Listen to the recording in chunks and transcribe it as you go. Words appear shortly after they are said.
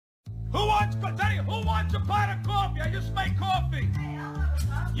Daddy, who wants a pot of coffee? I just made coffee.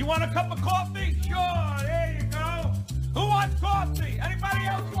 You want a cup of coffee? Sure, there you go. Who wants coffee? Anybody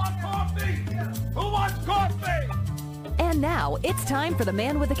else want coffee? Who wants coffee? And now it's time for the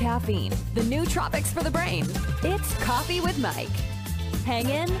man with the caffeine, the new tropics for the brain. It's Coffee with Mike. Hang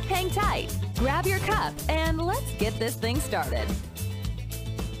in, hang tight, grab your cup, and let's get this thing started.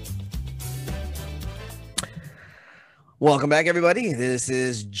 Welcome back, everybody. This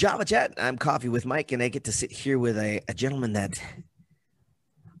is Java Chat. I'm Coffee with Mike, and I get to sit here with a gentleman that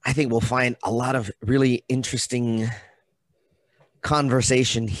I think will find a lot of really interesting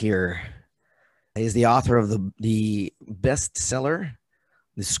conversation here. He's the author of the bestseller,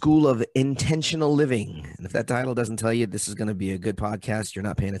 The School of Intentional Living. And if that title doesn't tell you this is going to be a good podcast, you're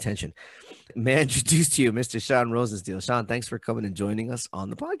not paying attention. May I introduce to you Mr. Sean Rosensteel. Sean, thanks for coming and joining us on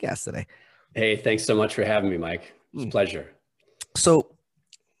the podcast today. Hey, thanks so much for having me, Mike. It's a pleasure. So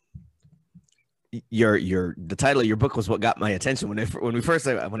the title of your book was what got my attention when I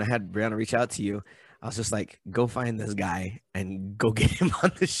had Brianna reach out to you. I was just like, go find this guy and go get him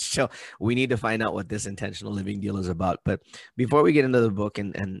on the show. We need to find out what this intentional living deal is about. But before we get into the book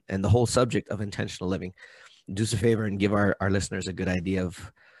and the whole subject of intentional living, do us a favor and give our listeners a good idea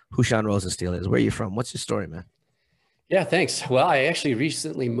of who Sean Rosensteel is. Where are you from? What's your story, man? Yeah, thanks. Well, I actually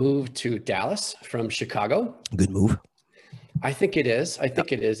recently moved to Dallas from Chicago. Good move. I think it is.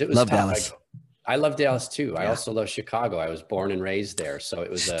 It was love tough. Dallas. I love Dallas too. Yeah. I also love Chicago. I was born and raised there. So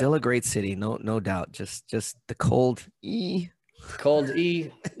it was still a great city. No doubt. Just the cold cold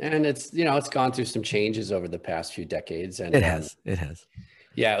and it's gone through some changes over the past few decades. And it has.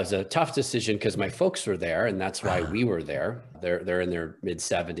 Yeah, it was a tough decision because my folks were there, and that's why we were there. They're in their mid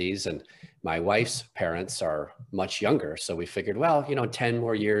 70s, and my wife's parents are much younger. So we figured, well, 10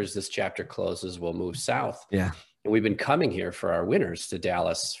 more years, this chapter closes, we'll move south. Yeah. And we've been coming here for our winters to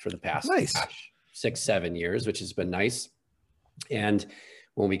Dallas for the past 6-7 years, which has been nice. And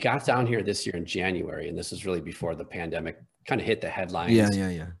when we got down here this year in January, and this is really before the pandemic kind of hit the headlines.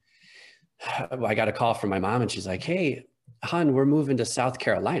 Yeah. I got a call from my mom, and she's like, "Hey, hon, we're moving to South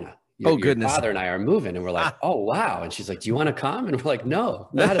Carolina. Your Father and I are moving." And we're like, "Oh, wow." And she's like, "Do you want to come?" And we're like, "No,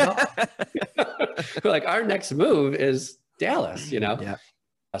 not at all." We're like, our next move is Dallas, Yeah.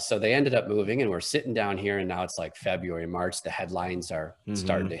 So they ended up moving, and we're sitting down here, and now it's like February, March. The headlines are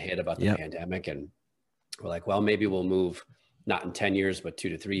starting to hit about the pandemic. And we're like, well, maybe we'll move not in 10 years, but 2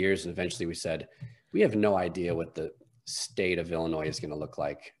 to 3 years. And eventually we said, we have no idea what the state of Illinois is going to look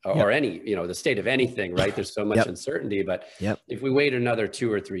like, or any, the state of anything, right? There's so much uncertainty, but if we wait another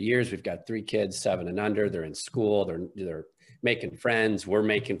 2 or 3 years, we've got 3 kids, 7 and under, they're in school, they're making friends, we're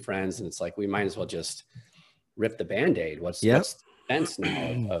making friends. And it's like, we might as well just rip the Band-Aid. What's the sense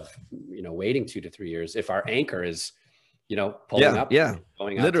now of waiting 2 to 3 years if our anchor is pulling up,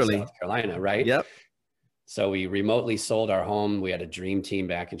 going out literally to South Carolina, right? Yep. So we remotely sold our home. We had a dream team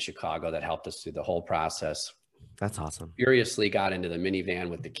back in Chicago that helped us through the whole process. That's awesome. Furiously got into the minivan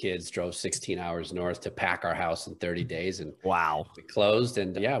with the kids, drove 16 hours north to pack our house in 30 days, and wow, we closed.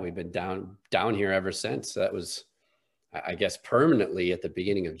 And we've been down here ever since. That was, I guess, permanently at the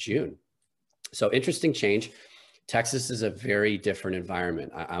beginning of June. So interesting change. Texas is a very different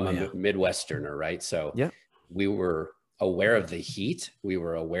environment. I'm a Midwesterner, right? So we were aware of the heat. We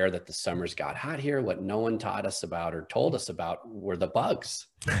were aware that the summers got hot here. What no one taught us about or told us about were the bugs.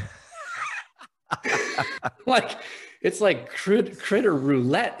 It's like critter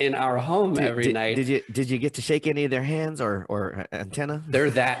roulette in our home every night. Did you get to shake any of their hands or antenna?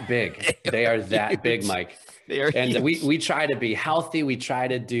 They're that big. They are that big, Mike. They are and huge. we try to be healthy. We try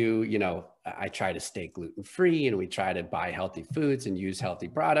to do, I try to stay gluten-free, and we try to buy healthy foods and use healthy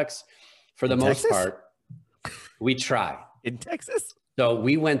products. For the most part, we try. In Texas? So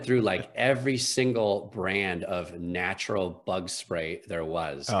we went through like every single brand of natural bug spray there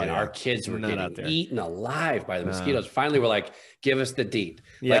was. Our kids were getting eaten alive by the mosquitoes. Finally, we're like, give us the DEET.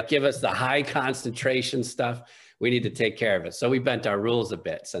 Like, give us the high concentration stuff. We need to take care of it. So we bent our rules a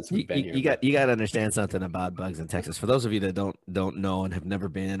bit since we've been here. You got to understand something about bugs in Texas. For those of you that don't know and have never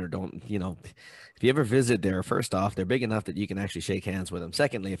been or don't, if you ever visit there, first off, they're big enough that you can actually shake hands with them.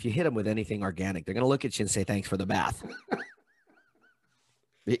 Secondly, if you hit them with anything organic, they're going to look at you and say, thanks for the bath.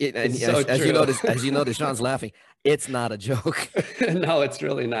 As you notice, Sean's laughing. It's not a joke. No, it's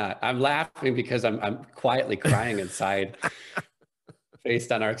really not. I'm laughing because I'm quietly crying inside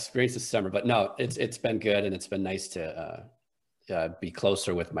based on our experience this summer. But no, it's been good, and it's been nice to be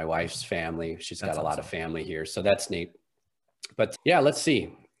closer with my wife's family. She's got a lot of family here, so that's neat. But yeah, let's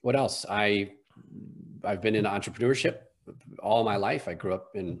see what else. I've been in entrepreneurship all my life. I grew up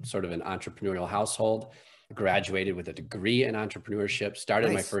in sort of an entrepreneurial household. graduated with a degree in entrepreneurship,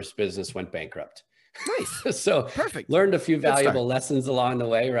 started my first business, went bankrupt. Nice. So perfect. Learned a few valuable lessons along the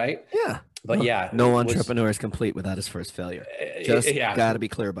way, right? Yeah. But yeah, no entrepreneur is complete without his first failure. Just got to be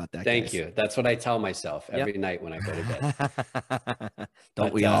clear about that. Thank you. That's what I tell myself every night when I go to bed.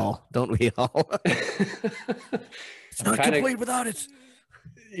 Don't we all? It's not complete without it.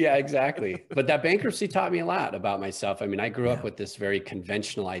 Yeah, exactly. But that bankruptcy taught me a lot about myself. I mean, I grew up with this very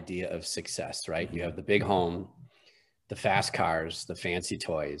conventional idea of success, right? You have the big home, the fast cars, the fancy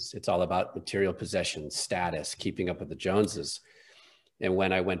toys. It's all about material possessions, status, keeping up with the Joneses. And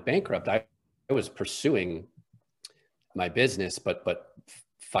when I went bankrupt, I was pursuing my business, but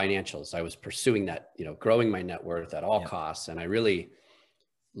financials. I was pursuing that, growing my net worth at all costs. And I really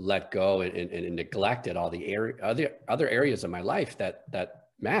let go and neglected all the other areas of my life that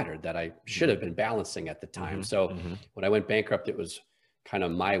mattered, that I should have been balancing at the time. So when I went bankrupt, it was kind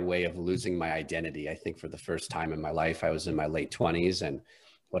of my way of losing my identity. I think for the first time in my life, I was in my late 20s. And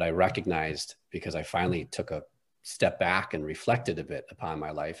what I recognized, because I finally took a step back and reflected a bit upon my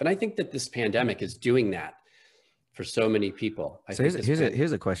life. And I think that this pandemic is doing that for so many people. So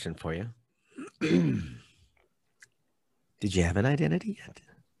here's a question for you. Did you have an identity yet?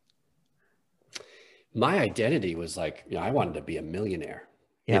 My identity was like, I wanted to be a millionaire.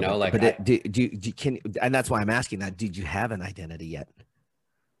 Yeah, and that's why I'm asking that. Did you have an identity yet?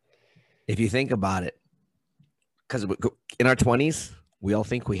 If you think about it, because in our 20s, we all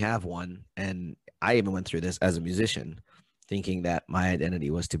think we have one. And I even went through this as a musician, thinking that my identity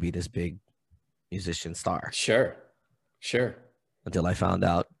was to be this big musician star. Sure. Until I found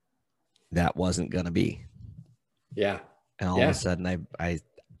out that wasn't going to be. Yeah. And all of a sudden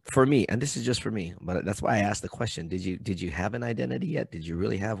for me, and this is just for me, but that's why I asked the question, did you have an identity yet? Did you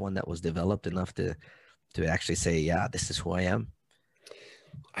really have one that was developed enough to actually say, yeah, this is who I am?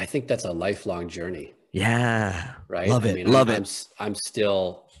 I think that's a lifelong journey. Yeah. Right. Love it. I'm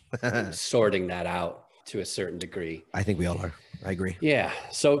still sorting that out to a certain degree. I think we all are. I agree. Yeah.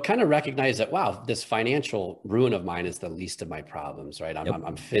 So kind of recognize that, wow, this financial ruin of mine is the least of my problems, right?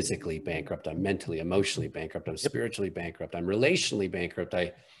 I'm physically bankrupt. I'm mentally, emotionally bankrupt. I'm spiritually bankrupt. I'm relationally bankrupt.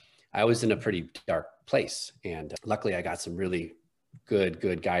 I was in a pretty dark place. And luckily I got some really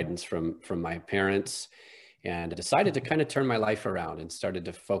good guidance from my parents, and decided to kind of turn my life around and started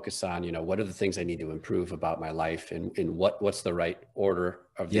to focus on, what are the things I need to improve about my life, and what's the right order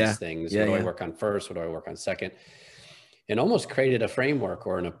of these things? What do I work on first? What do I work on second? And almost created a framework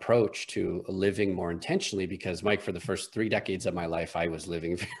or an approach to living more intentionally, because Mike, for the first 3 decades of my life, I was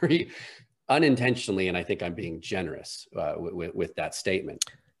living very unintentionally. And I think I'm being generous with that statement.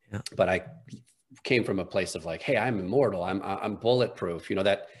 Yeah. But I came from a place of like, hey, I'm immortal. I'm bulletproof.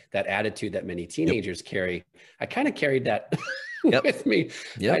 That attitude that many teenagers carry. I kind of carried that with me.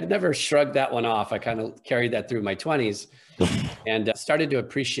 I'd never shrugged that one off. I kind of carried that through my 20s and started to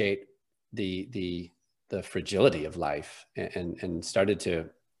appreciate the fragility of life, and started to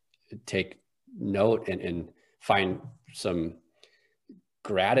take note and find some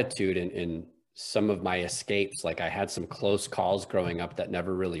gratitude in some of my escapes. Like I had some close calls growing up that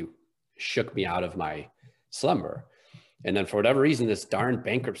never really shook me out of my slumber. And then for whatever reason, this darn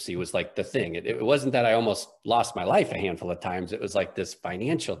bankruptcy was like the thing. It wasn't that I almost lost my life a handful of times. It was like this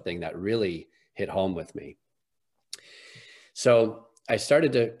financial thing that really hit home with me. So I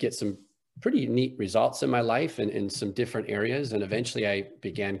started to get some pretty neat results in my life and in some different areas. And eventually I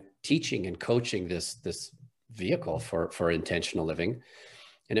began teaching and coaching this vehicle for intentional living.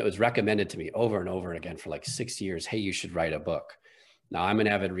 And it was recommended to me over and over again for like 6 years. Hey, you should write a book. Now I'm an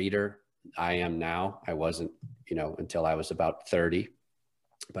avid reader. I am now. I wasn't, until I was about 30,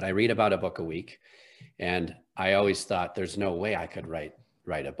 but I read about a book a week. And I always thought there's no way I could write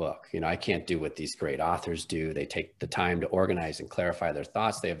a book. I can't do what these great authors do. They take the time to organize and clarify their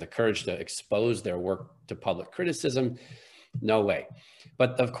thoughts. They have the courage to expose their work to public criticism. No way.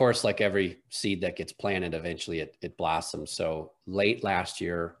 But of course, like every seed that gets planted, eventually it blossoms. So late last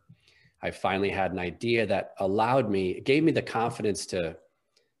year, I finally had an idea that gave me the confidence to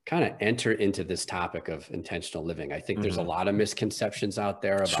kind of enter into this topic of intentional living. I think there's a lot of misconceptions out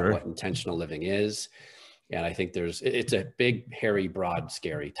there about what intentional living is. And I think it's a big, hairy, broad,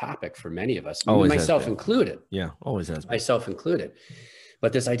 scary topic for many of us, myself included. Yeah, always has been. Myself included.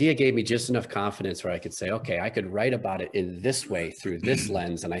 But this idea gave me just enough confidence where I could say, okay, I could write about it in this way through this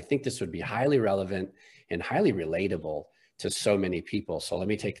lens. And I think this would be highly relevant and highly relatable to so many people. So let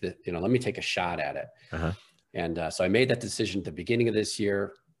me take a shot at it. Uh-huh. And so I made that decision at the beginning of this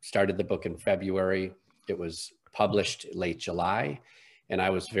year, started the book in February. It was published late July. And I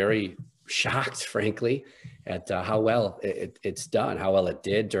was very shocked, frankly, at how well it's done, how well it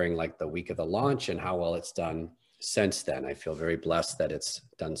did during like the week of the launch, and how well it's done since then. I feel very blessed that it's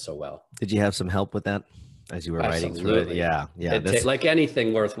done so well. Did you have some help with that as you were writing through it? Yeah. Like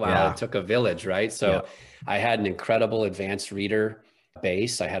anything worthwhile, it took a village, right? So I had an incredible advanced reader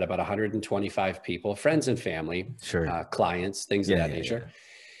base. I had about 125 people, friends and family, clients, things of that nature,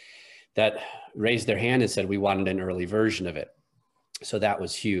 that raised their hand and said, we wanted an early version of it. So that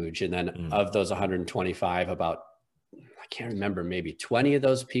was huge. And then of those 125, about, I can't remember, maybe 20 of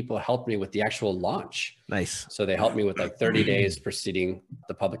those people helped me with the actual launch. Nice. So they helped me with like 30 days preceding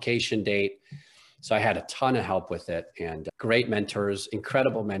the publication date. So I had a ton of help with it, and great mentors,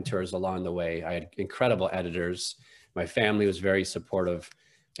 incredible mentors along the way. I had incredible editors. My family was very supportive.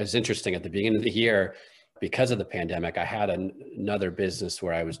 It was interesting at the beginning of the year, because of the pandemic, I had another business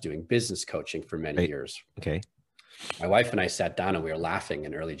where I was doing business coaching for many years. Okay. My wife and I sat down and we were laughing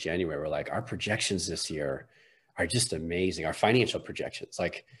in early January. We're like, our projections this year are just amazing. Our financial projections,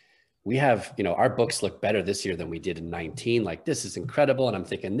 like we have, you know, our books look better this year than we did in 19. Like, this is incredible. And I'm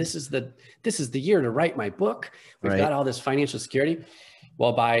thinking, this is the year to write my book. We've got all this financial security.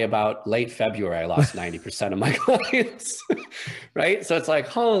 Well, by about late February, I lost 90% of my clients, right? So it's like,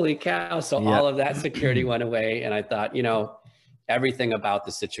 holy cow. So all of that security went away. And I thought, you know, everything about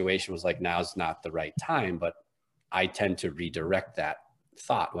the situation was like, now's not the right time, but I tend to redirect that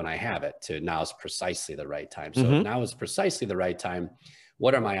thought when I have it to now's precisely the right time. So now is precisely the right time.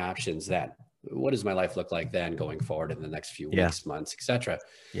 What are my options then? What does my life look like then going forward in the next few weeks, months, etc.?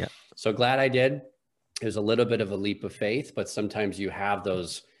 Yeah. So glad I did. It was a little bit of a leap of faith, but sometimes you have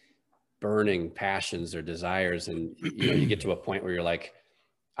those burning passions or desires, and you know, you get to a point where you're like,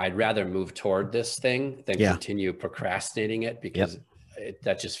 I'd rather move toward this thing than continue procrastinating it, because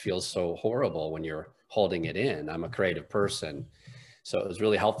that just feels so horrible when you're holding it in. I'm a creative person. So it was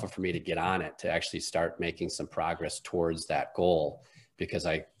really helpful for me to get on it, to actually start making some progress towards that goal, because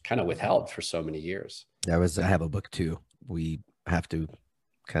I kind of withheld for so many years. I have a book too. We have to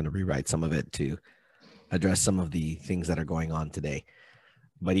kind of rewrite some of it to address some of the things that are going on today.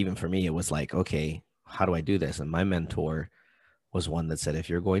 But even for me, it was like, okay, how do I do this? And my mentor was one that said, if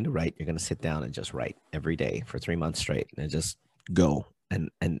you're going to write, you're going to sit down and just write every day for 3 months straight and just go.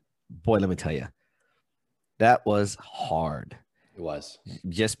 And boy, let me tell you, that was hard. It was.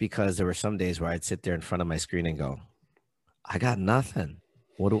 Just because there were some days where I'd sit there in front of my screen and go, I got nothing.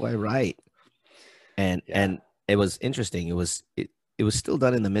 What do I write? And it was interesting. It was still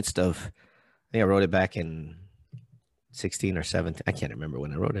done in the midst of, I think I wrote it back in 16 or 17. I can't remember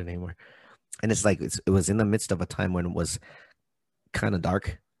when I wrote it anymore. And it's like, it was in the midst of a time when it was kind of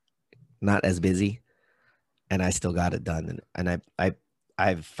dark, not as busy, and I still got it done. And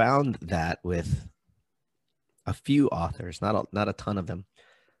I've found that with a few authors, not a ton of them,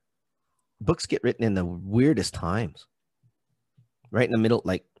 books get written in the weirdest times, right in the middle,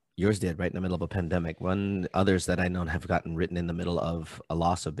 like yours did, right in the middle of a pandemic. Others that I know have gotten written in the middle of a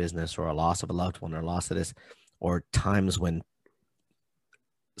loss of business, or a loss of a loved one, or a loss of this, or times when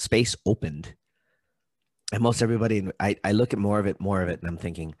space opened. And most everybody, I look at more of it, and I'm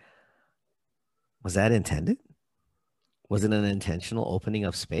thinking, was that intended? Was it an intentional opening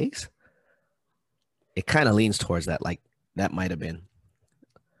of space? It kind of leans towards that, like that might have been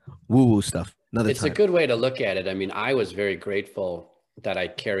woo-woo stuff. It's a good way to look at it. I mean, I was very grateful that I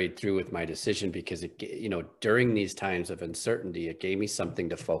carried through with my decision, because it, you know, during these times of uncertainty, it gave me something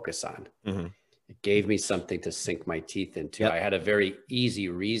to focus on. It gave me something to sink my teeth into. I had a very easy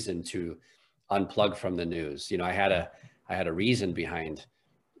reason to unplug from the news. You know, I had a reason behind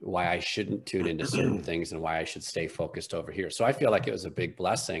why I shouldn't tune into certain things and why I should stay focused over here. So I feel like it was a big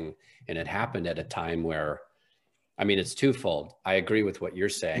blessing, and it happened at a time where, I mean, it's twofold. I agree with what you're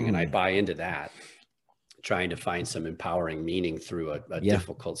saying, and I buy into that, trying to find some empowering meaning through a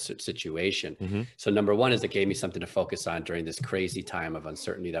difficult situation. So number one is it gave me something to focus on during this crazy time of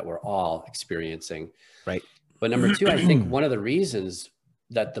uncertainty that we're all experiencing. Right. But number two, I think one of the reasons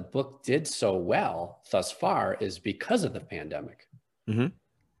that the book did so well thus far is because of the pandemic.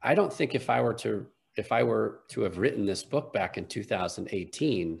 I don't think if I were to have written this book back in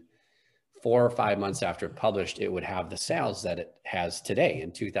 2018, 4 or 5 months after it published, it would have the sales that it has today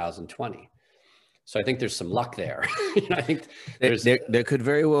in 2020. So I think there's some luck there. You know, I think there could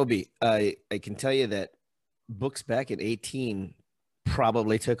very well be. I can tell you that books back at 18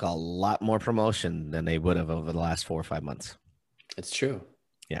 probably took a lot more promotion than they would have over the last 4 or 5 months. It's true.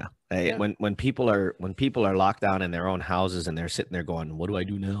 Yeah. When people are locked down in their own houses and they're sitting there going, what do I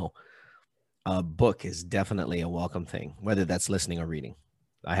do now? A book is definitely a welcome thing, whether that's listening or reading.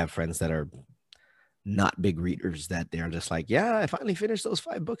 I have friends that are not big readers that they're just like, yeah, I finally finished those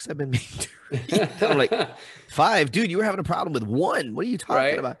 5 books I've been meaning to read. I'm like, 5, dude, you were having a problem with 1. What are you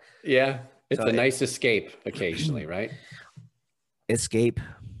talking about? Yeah. It's So a nice escape occasionally, right? Escape,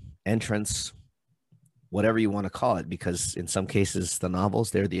 entrance, whatever you want to call it, because in some cases, the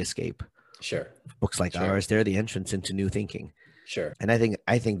novels, they're the escape. Sure. Books like ours, they're the entrance into new thinking. Sure. And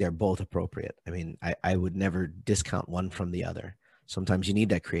I think they're both appropriate. I mean, I would never discount one from the other. Sometimes you need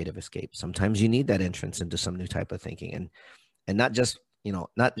that creative escape. Sometimes you need that entrance into some new type of thinking, and not just,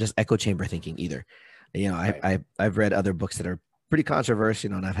 not just echo chamber thinking either. Right. I've read other books that are pretty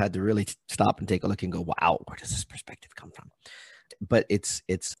controversial, and I've had to really stop and take a look and go, wow, where does this perspective come from? But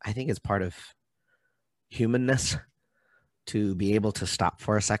I think it's part of humanness to be able to stop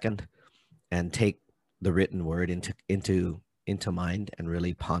for a second and take the written word into mind and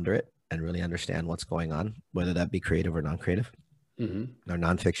really ponder it and really understand what's going on, whether that be creative or non-creative. Or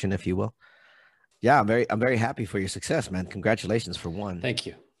nonfiction, if you will. Yeah, I'm very happy for your success, man. Congratulations for one. Thank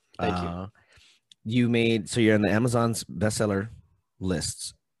you. Thank you. So you're on the Amazon's bestseller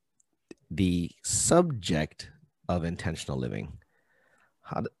lists. The subject of intentional living,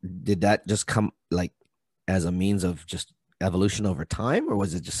 how did that just come, like, as a means of just evolution over time, or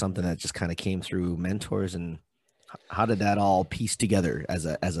was it just something that just kind of came through mentors, and how did that all piece together as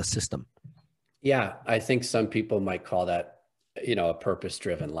a system? Yeah, I think some people might call that, a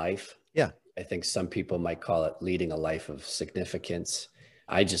purpose-driven life. Yeah. I think some people might call it leading a life of significance.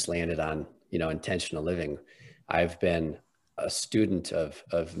 I just landed on, intentional living. I've been a student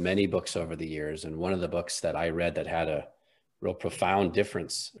of many books over the years. And one of the books that I read that had a real profound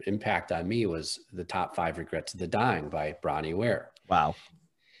impact on me was The Top 5 Regrets of the Dying by Bronnie Ware. Wow.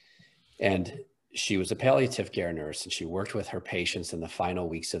 And she was a palliative care nurse, and she worked with her patients in the final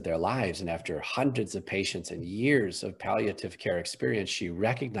weeks of their lives. And after hundreds of patients and years of palliative care experience, she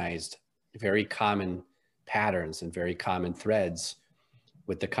recognized very common patterns and very common threads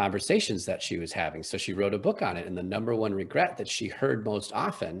with the conversations that she was having. So she wrote a book on it. And the number one regret that she heard most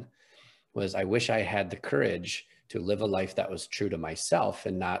often was, I wish I had the courage to live a life that was true to myself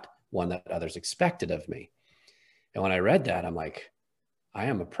and not one that others expected of me. And when I read that, I'm like, I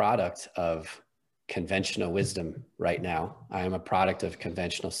am a product of conventional wisdom right now. I am a product of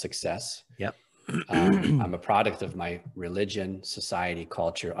conventional success. Yep. I'm a product of my religion, society,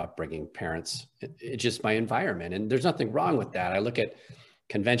 culture, upbringing, parents. It's just my environment. And there's nothing wrong with that. I look at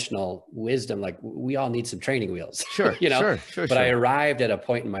conventional wisdom, like we all need some training wheels. Sure. Sure. But I arrived at a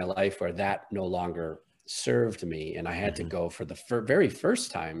point in my life where that no longer served me. And I had to go for the very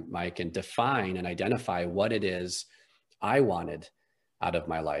first time, Mike, and define and identify what it is I wanted out of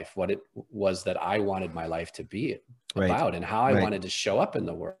my life, what it was that I wanted my life to be about, and how I wanted to show up in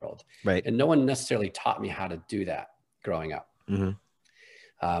the world. Right. And no one necessarily taught me how to do that growing up.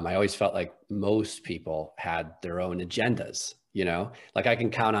 I always felt like most people had their own agendas, like I can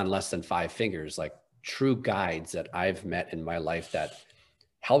count on less than 5 fingers, like true guides that I've met in my life that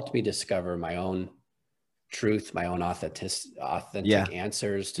helped me discover my own truth, my own authentic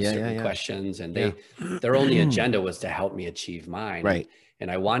answers to certain questions. And their only agenda was to help me achieve mine. Right.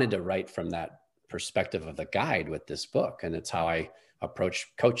 And I wanted to write from that perspective of the guide with this book. And it's how I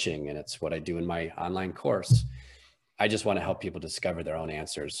approach coaching. And it's what I do in my online course. I just want to help people discover their own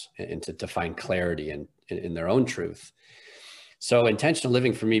answers and to find clarity in their own truth. So intentional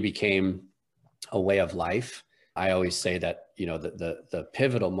living for me became a way of life. I always say that, the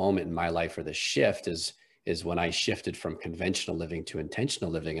pivotal moment in my life, or the shift, is when I shifted from conventional living to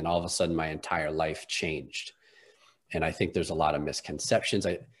intentional living, and all of a sudden my entire life changed. And I think there's a lot of misconceptions.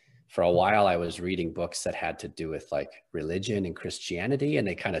 For a while, I was reading books that had to do with like religion and Christianity, and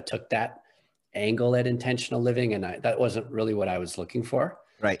they kind of took that angle at intentional living. And that wasn't really what I was looking for.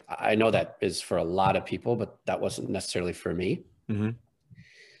 Right. I know that is for a lot of people, but that wasn't necessarily for me.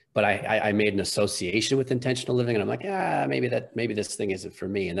 But I made an association with intentional living, and I'm like, maybe this thing isn't for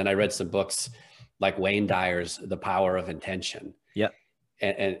me. And then I read some books like Wayne Dyer's The Power of Intention. Yep.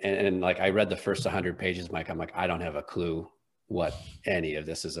 And like, I read the first 100 pages, Mike, I'm like, I don't have a clue what any of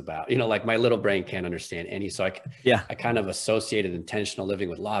this is about. Like my little brain can't understand any. So I kind of associated intentional living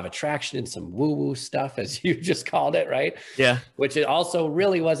with law of attraction and some woo-woo stuff, as you just called it. Right. Yeah. Which it also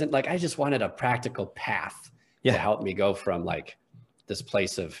really wasn't. Like, I just wanted a practical path to help me go from like this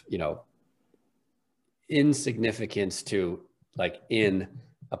place of, insignificance to like in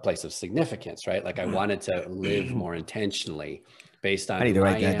a place of significance, right? Like I wanted to live more intentionally based on. I need to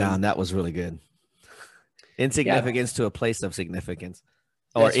write that down. That was really good. Insignificance to a place of significance,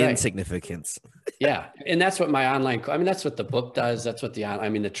 or insignificance. Yeah. And that's what my online, that's what the book does. That's what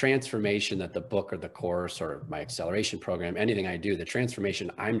the transformation that the book or the course or my acceleration program, anything I do, the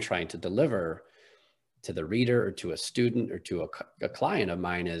transformation I'm trying to deliver to the reader or to a student or to a client of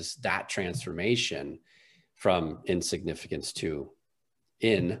mine is that transformation from insignificance to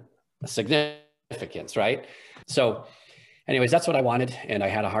in significance, right? So anyways, that's what I wanted. And I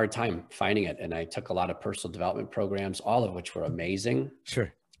had a hard time finding it. And I took a lot of personal development programs, all of which were amazing.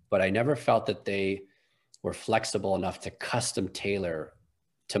 Sure. But I never felt that they were flexible enough to custom tailor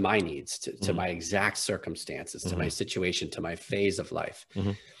to my needs, to my exact circumstances, to my situation, to my phase of life.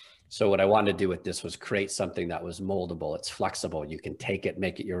 So what I wanted to do with this was create something that was moldable. It's flexible. You can take it,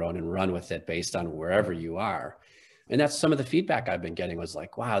 make it your own, and run with it based on wherever you are. And that's some of the feedback I've been getting was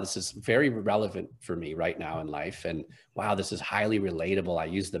like, wow, this is very relevant for me right now in life. And wow, this is highly relatable. I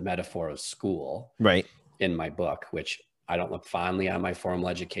use the metaphor of school in my book, which I don't look fondly on my formal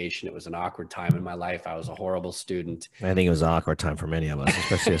education. It was an awkward time in my life. I was a horrible student. I think it was an awkward time for many of us,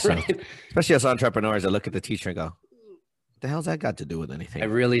 especially as entrepreneurs that look at the teacher and go, the hell's that got to do with anything? I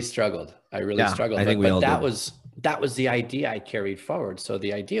really struggled. I think that was the idea I carried forward. So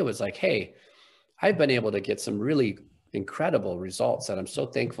the idea was like, hey, I've been able to get some really incredible results that I'm so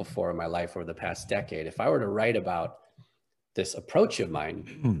thankful for in my life over the past decade. If I were to write about this approach of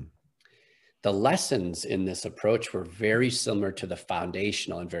mine, the lessons in this approach were very similar to the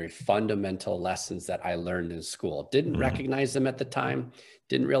foundational and very fundamental lessons that I learned in school. Didn't recognize them at the time,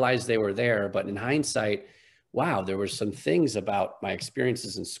 didn't realize they were there, but in hindsight, wow, there were some things about my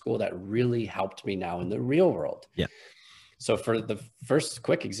experiences in school that really helped me now in the real world. Yeah. So for the first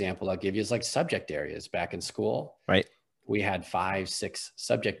quick example I'll give you is like subject areas. Back in school, right, we had 5-6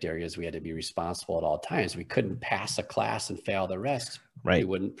 subject areas we had to be responsible at all times. We couldn't pass a class and fail the rest. Right. We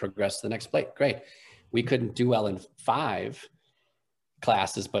wouldn't progress to the next plate. Great. We couldn't do well in 5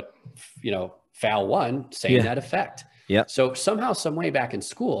 classes, but fail 1, same net effect. Yeah. So somehow, some way back in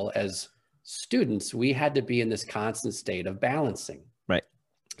school as students, we had to be in this constant state of balancing. Right.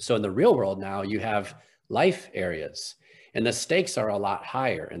 So in the real world now, you have life areas and the stakes are a lot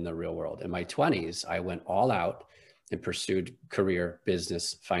higher in the real world. In my 20s, I went all out and pursued career,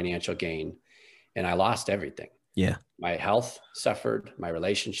 business, financial gain, and I lost everything. Yeah. My health suffered, my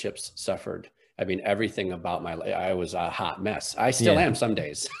relationships suffered. I mean, everything about my life, I was a hot mess. I still am some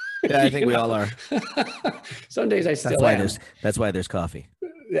days. Yeah, I think we all are. Some days I still am. That's why there's coffee.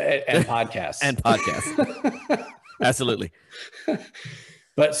 And podcasts. And podcasts. Absolutely.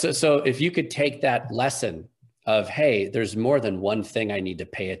 But so if you could take that lesson of, hey, there's more than one thing I need to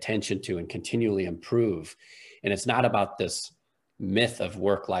pay attention to and continually improve. And it's not about this myth of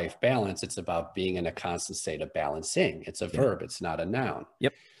work-life balance. It's about being in a constant state of balancing. It's a verb. It's not a noun.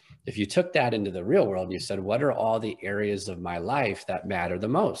 Yep. If you took that into the real world and you said, what are all the areas of my life that matter the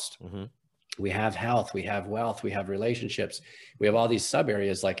most? We have health, we have wealth, we have relationships, we have all these sub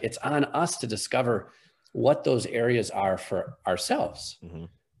areas. Like it's on us to discover what those areas are for ourselves.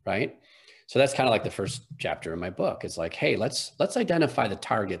 Right. So that's kind of like the first chapter in my book. It's like, hey, let's identify the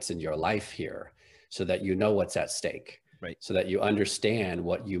targets in your life here so that you know what's at stake. Right. So that you understand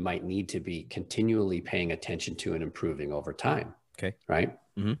what you might need to be continually paying attention to and improving over time. Okay. Right.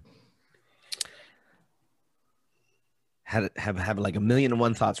 Have like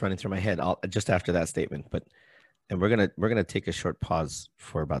 1,000,001 thoughts running through my head just after that statement, and we're gonna take a short pause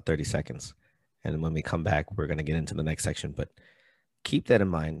for about 30 seconds, and when we come back, we're gonna get into the next section. But keep that in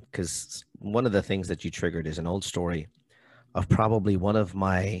mind, because one of the things that you triggered is an old story of probably one of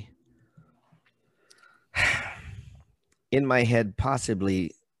my, in my head,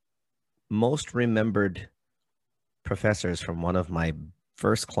 possibly most remembered professors from one of my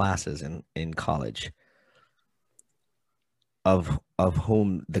first classes in college, of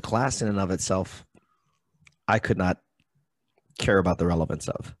whom the class in and of itself, I could not care about the relevance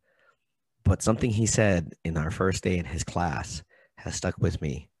of. But something he said in our first day in his class has stuck with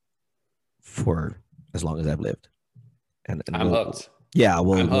me for as long as I've lived. And I'm hooked. Yeah,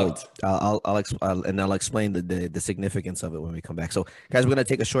 I'm hooked. I'll explain the significance of it when we come back. So, guys, we're going to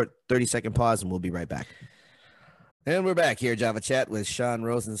take a short 30-second pause, and we'll be right back. And we're back here, Java Chat, with Sean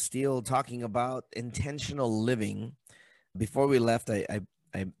Rosensteel, talking about intentional living. Before we left, I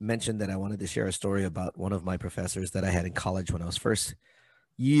mentioned that I wanted to share a story about one of my professors that I had in college when I was first,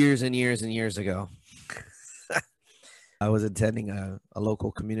 years and years and years ago. I was attending a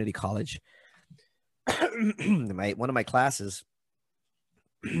local community college. One of my classes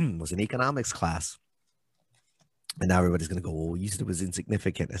was an economics class. And now everybody's going to go, well, you said it was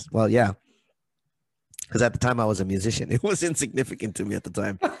insignificant. Well, yeah. Because at the time I was a musician. It was insignificant to me at the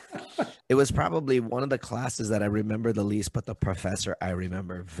time. It was probably one of the classes that I remember the least, but the professor I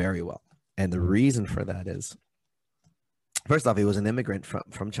remember very well. And the reason for that is, first off, he was an immigrant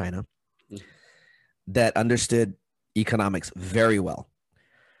from China that understood economics very well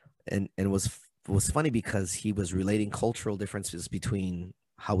and was was funny because he was relating cultural differences between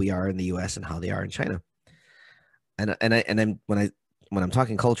how we are in the US and how they are in China. And then when I'm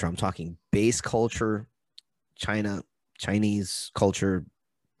talking culture, I'm talking base culture, Chinese culture,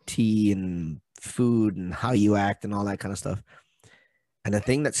 tea and food and how you act and all that kind of stuff. And the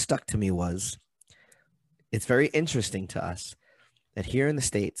thing that stuck to me was, it's very interesting to us that here in the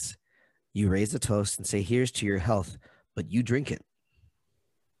States, you raise a toast and say, here's to your health, but you drink it.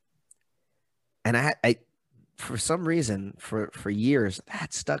 And I for some reason, for years,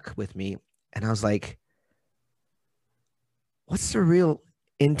 that stuck with me. And I was like, what's the real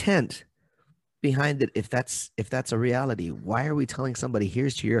intent behind it? If that's a reality, why are we telling somebody,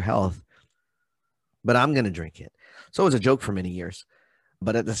 here's to your health, but I'm going to drink it? So it was a joke for many years.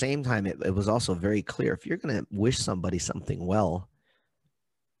 But at the same time, it was also very clear. If you're going to wish somebody something well,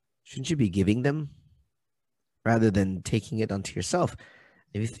 shouldn't you be giving them rather than taking it onto yourself?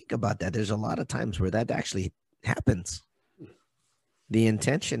 If you think about that, there's a lot of times where that actually happens. The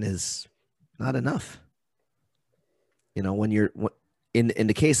intention is not enough. You know, when you're in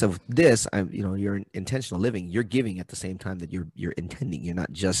the case of this, you're intentional living. You're giving at the same time that you're intending. You're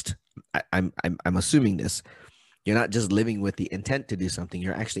not just. I'm assuming this. You're not just living with the intent to do something.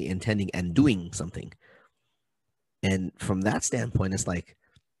 You're actually intending and doing something. And from that standpoint, it's like,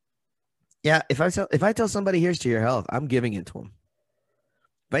 yeah, if I tell somebody, here's to your health, I'm giving it to them.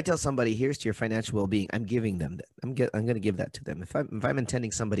 If I tell somebody, here's to your financial well-being, I'm giving them that. I'm going to give that to them. If I'm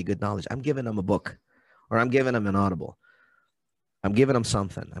intending somebody good knowledge, I'm giving them a book, or I'm giving them an Audible. I'm giving them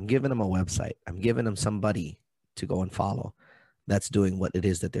something. I'm giving them a website. I'm giving them somebody to go and follow that's doing what it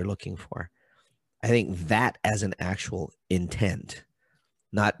is that they're looking for. I think that as an actual intent,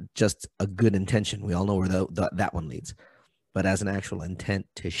 not just a good intention. We all know where that one leads, but as an actual intent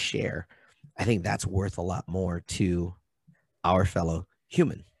to share, I think that's worth a lot more to our fellow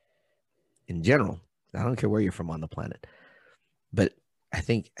human in general. I don't care where you're from on the planet, but I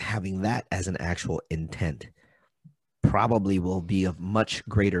think having that as an actual intent probably will be of much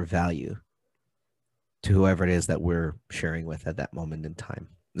greater value to whoever it is that we're sharing with at that moment in time.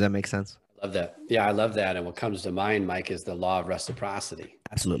 Does that make sense? I love that. Yeah, I love that. And what comes to mind, Mike, is the law of reciprocity.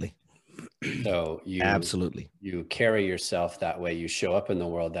 Absolutely. So you carry yourself that way, you show up in the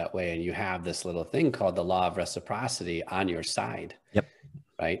world that way, and you have this little thing called the law of reciprocity on your side. Yep.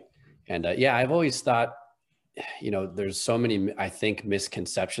 Right. And I've always thought, there's so many, I think,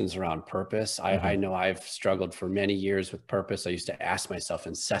 misconceptions around purpose. I know I've struggled for many years with purpose. I used to ask myself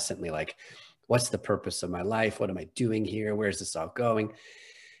incessantly, like, what's the purpose of my life? What am I doing here? Where's this all going?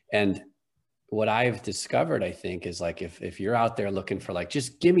 And what I've discovered, I think, is like, if you're out there looking for, like,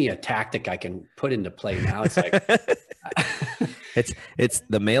 just give me a tactic I can put into play now. It's like, it's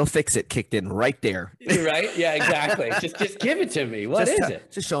the male fix-it kicked in right there. Right. Yeah, exactly. Just give it to me. What is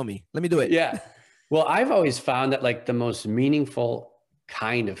it? Just show me. Let me do it. Yeah. Well, I've always found that, like, the most meaningful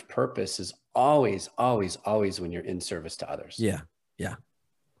kind of purpose is always, always, always when you're in service to others. Yeah. Yeah.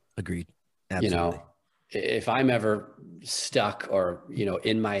 Agreed. Absolutely. If I'm ever stuck or,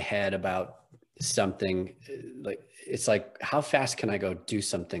 in my head about something, like, it's like, how fast can I go do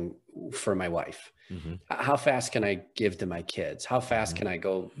something for my wife? Mm-hmm. How fast can I give to my kids? How fast can I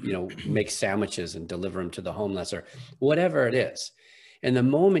go, make sandwiches and deliver them to the homeless, or whatever it is? And the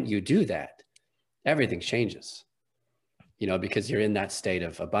moment you do that, everything changes, because you're in that state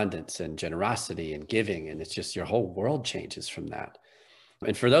of abundance and generosity and giving. And it's just, your whole world changes from that.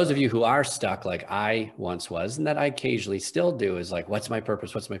 And for those of you who are stuck, like I once was, and that I occasionally still do, is like, what's my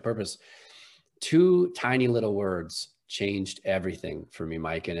purpose? What's my purpose? 2 tiny little words changed everything for me,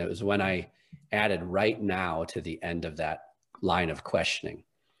 Mike. And it was when I added right now to the end of that line of questioning,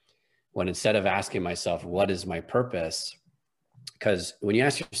 when instead of asking myself, what is my purpose? Because when you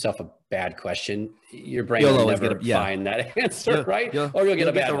ask yourself a bad question, your brain will never find that answer, right? Or you'll get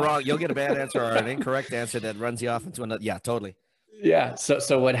a bad one. You'll get a bad answer or an incorrect answer that runs you off into another. Yeah, totally. Yeah.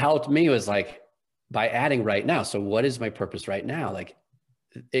 So what helped me was, like, by adding right now. So what is my purpose right now? Like,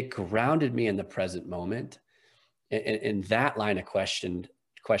 it grounded me in the present moment. And that line of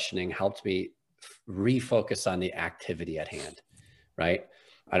questioning helped me refocus on the activity at hand. Right.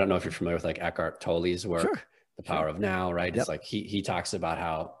 I don't know if you're familiar with, like, Eckhart Tolle's work. Sure. The Power of Now, right? Yep. It's like he talks about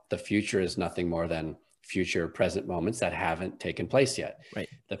how the future is nothing more than future present moments that haven't taken place yet. Right.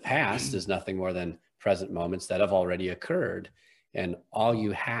 The past is nothing more than present moments that have already occurred. And all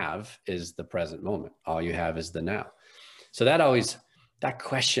you have is the present moment. All you have is the now. So that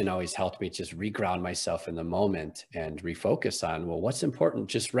question always helped me just reground myself in the moment and refocus on, well, what's important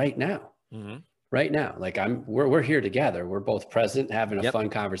just right now? Mm-hmm. Right now, like, we're here together. We're both present, having a fun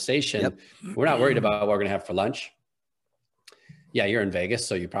conversation. Yep. We're not worried about what we're going to have for lunch. Yeah, you're in Vegas,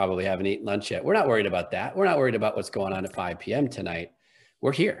 so you probably haven't eaten lunch yet. We're not worried about that. We're not worried about what's going on at 5 p.m. tonight.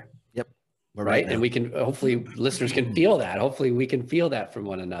 We're here. Yep. We're right. And we can, hopefully listeners can feel that. Hopefully we can feel that from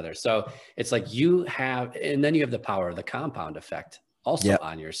one another. So it's like you have, and then you have the power of the compound effect also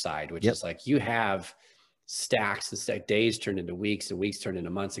on your side, which is like you have stacks and stack days turned into weeks and weeks turned into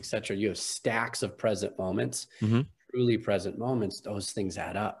months, etc. You have stacks of present moments, truly present moments. Those things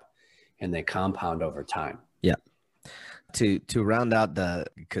add up and they compound over time. Yeah. To round out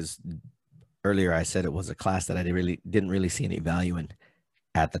because earlier I said it was a class that I didn't really see any value in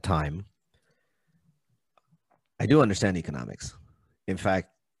at the time. I do understand economics. In fact,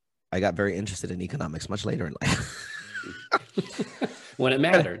 I got very interested in economics much later in life. When it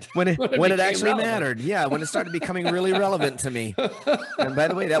mattered. When it actually mattered. Yeah, when it started becoming really relevant to me. And by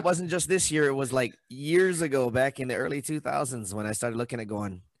the way, that wasn't just this year. It was like years ago, back in the early 2000s, when I started looking at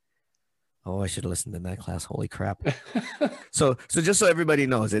going, oh, I should have listened to that class. Holy crap. So just so everybody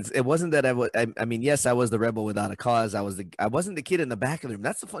knows, it wasn't that I mean, yes, I was the rebel without a cause. I wasn't the kid in the back of the room.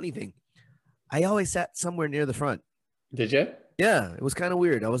 That's the funny thing. I always sat somewhere near the front. Did you? Yeah, it was kind of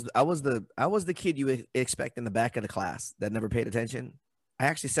weird. I was the kid you expect in the back of the class that never paid attention. I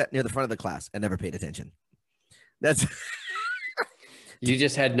actually sat near the front of the class and never paid attention. That's you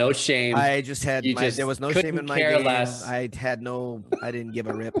just had no shame. I just had there was no shame in my game. Less. I didn't give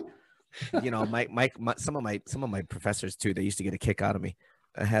a rip. You know, some of my professors too, they used to get a kick out of me.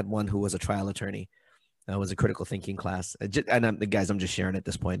 I had one who was a trial attorney. That was a critical thinking class. I'm just sharing at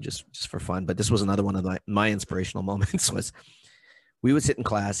this point, just for fun. But this was another one of my inspirational moments. Was we would sit in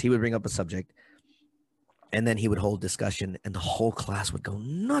class, he would bring up a subject, and then he would hold discussion, and the whole class would go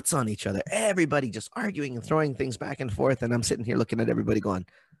nuts on each other. Everybody just arguing and throwing things back and forth, and I'm sitting here looking at everybody going,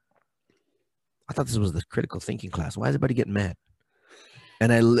 I thought this was the critical thinking class. Why is everybody getting mad?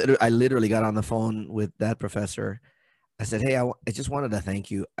 And I literally got on the phone with that professor. I said, hey, I just wanted to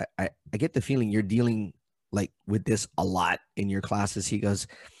thank you. I get the feeling you're dealing like with this a lot in your classes. He goes,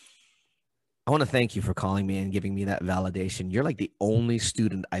 I want to thank you for calling me and giving me that validation. You're like the only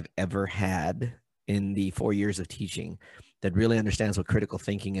student I've ever had in the 4 years of teaching that really understands what critical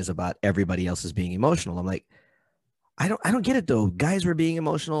thinking is about. Everybody else is being emotional. I'm like, I don't get it though. Guys were being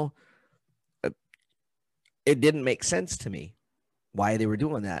emotional. It didn't make sense to me why they were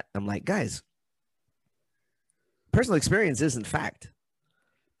doing that. I'm like, guys, personal experience isn't fact.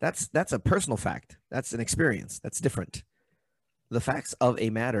 That's a personal fact. That's an experience. That's different. The facts of a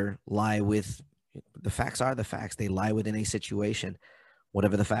matter lie with, the facts are the facts. They lie within a situation.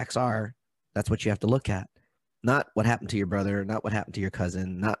 Whatever the facts are, that's what you have to look at. Not what happened to your brother, not what happened to your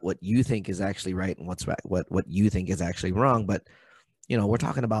cousin, not what you think is actually right and what's right, what you think is actually wrong. But, you know, we're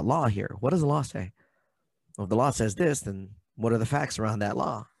talking about law here. What does the law say? Well, if the law says this, then what are the facts around that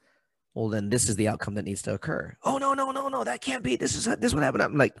law? Well, then this is the outcome that needs to occur. Oh, no, that can't be. This would happen.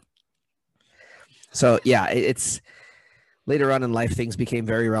 I'm like, so yeah, it's later on in life, things became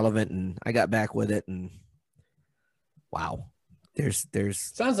very relevant and I got back with it and wow, there's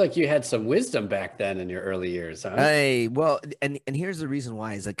sounds like you had some wisdom back then in your early years, huh? Well, and here's the reason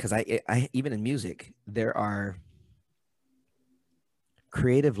why is that because I even in music, there are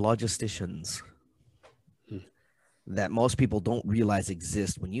creative logisticians that most people don't realize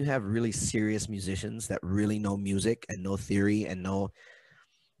exist. When you have really serious musicians that really know music and know theory and know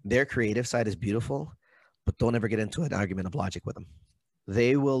their creative side is beautiful, but don't ever get into an argument of logic with them.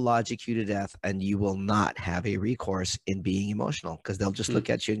 They will logic you to death and you will not have a recourse in being emotional because they'll just look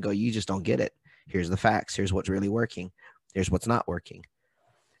at you and go, you just don't get it. Here's the facts. Here's what's really working. Here's what's not working.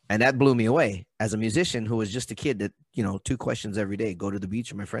 And that blew me away as a musician who was just a kid that, you know, 2 questions every day, go to the beach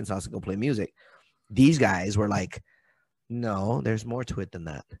at my friend's house and go play music. These guys were like, no, there's more to it than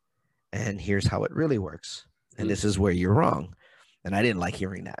that. And here's how it really works. And this is where you're wrong. And I didn't like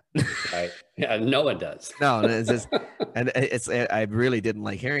hearing that. Right. Yeah, no one does. No, it's just, and I really didn't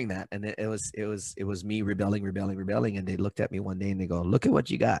like hearing that. And it was me rebelling. And they looked at me one day and they go, look at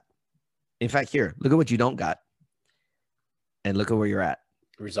what you got. In fact, here, look at what you don't got. And look at where you're at.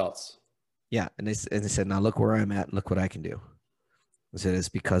 Results. Yeah. And they said, now look where I'm at and look what I can do. I said, it's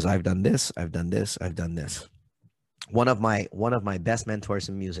because I've done this. I've done this. I've done this. One of my best mentors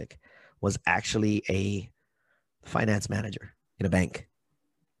in music was actually a finance manager in a bank,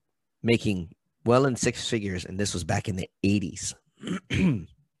 making well in 6 figures. And this was back in the 80s,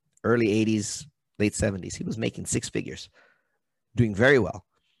 early 80s, late 70s. He was making 6 figures, doing very well.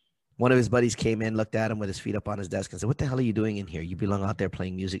 One of his buddies came in, looked at him with his feet up on his desk and said, what the hell are you doing in here? You belong out there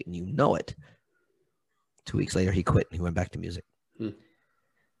playing music and you know it. 2 weeks later, he quit and he went back to music.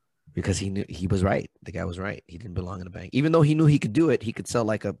 Because he knew he was right. The guy was right. He didn't belong in a bank. Even though he knew he could do it, he could sell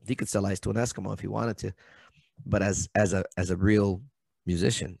ice to an Eskimo if he wanted to. but as a real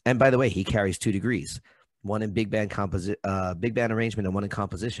musician. And by the way, he carries 2 degrees, one in big band arrangement and one in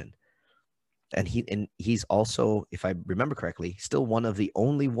composition. And he's also, if I remember correctly, still one of the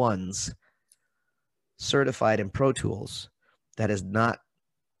only ones certified in Pro Tools that does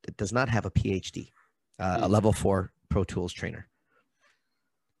not have a PhD, a level 4 Pro Tools trainer.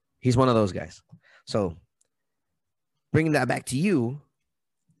 He's one of those guys. So bringing that back to you,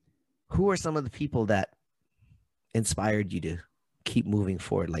 who are some of the people that inspired you to keep moving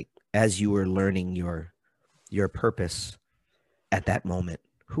forward? Like as you were learning your purpose at that moment,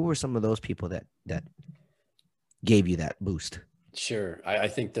 who were some of those people that gave you that boost? Sure. I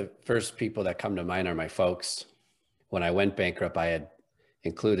think the first people that come to mind are my folks. When I went bankrupt, I had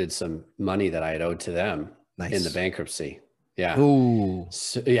included some money that I had owed to them in the bankruptcy. Yeah. Ooh.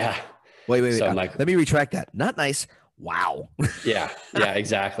 So, yeah. Wait. So let me retract that. Not nice. Wow. Yeah,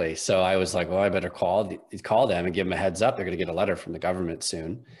 exactly. So I was like, well, I better call them and give them a heads up. They're going to get a letter from the government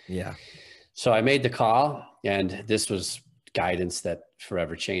soon. Yeah. So I made the call, and this was guidance that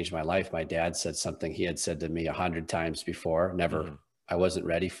forever changed my life. My dad said something he had said to me 100 times before. Never, I wasn't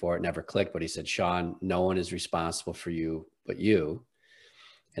ready for it. Never clicked. But he said, Sean, no one is responsible for you but you.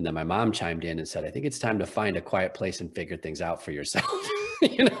 And then my mom chimed in and said, I think it's time to find a quiet place and figure things out for yourself.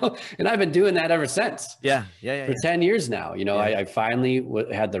 And I've been doing that ever since. Yeah. For 10 years now. I finally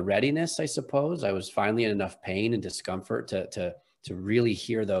had the readiness, I suppose. I was finally in enough pain and discomfort to really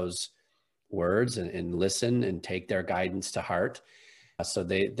hear those words and listen and take their guidance to heart. So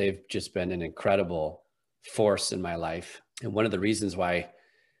they've just been an incredible force in my life. And one of the reasons why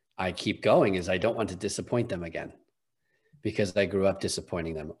I keep going is I don't want to disappoint them again, because I grew up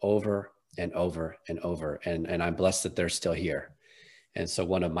disappointing them over and over and over. And I'm blessed that they're still here. And so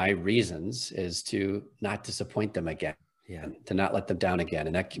one of my reasons is to not disappoint them again, to not let them down again.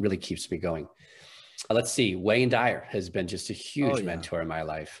 And that really keeps me going. Let's see. Wayne Dyer has been just a huge mentor in my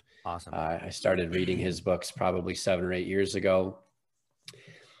life. Awesome. I started reading his books probably 7 or 8 years ago.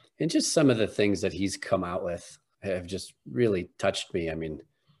 And just some of the things that he's come out with have just really touched me. I mean,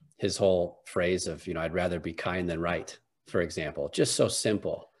 his whole phrase of, I'd rather be kind than right, for example, just so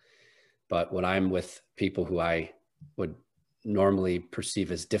simple. But when I'm with people who I would normally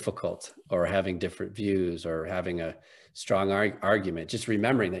perceive as difficult, or having different views, or having a strong argument, just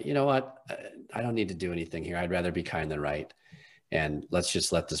remembering that, I don't need to do anything here. I'd rather be kind than right. And let's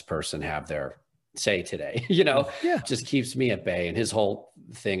just let this person have their say today, just keeps me at bay. And his whole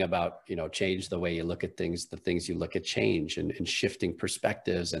thing about, change the way you look at things, the things you look at change, and shifting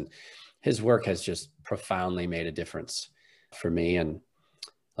perspectives. And his work has just profoundly made a difference for me. And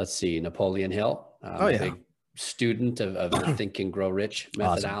let's see, Napoleon Hill, big student of the Think and Grow Rich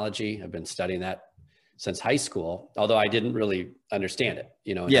methodology. Awesome. I've been studying that since high school, although I didn't really understand it,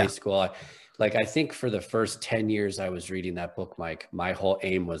 in high school. I think for the first 10 years I was reading that book, Mike, my whole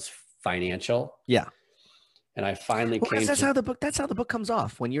aim was financial. Yeah. And I finally came that's how the book comes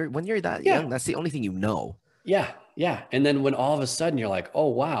off. When you're that young, that's the only thing you know. Yeah. Yeah. And then when all of a sudden you're like, oh,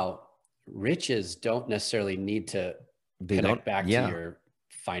 wow, riches don't necessarily need to connect back to your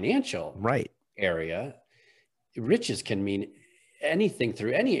financial area. Riches can mean anything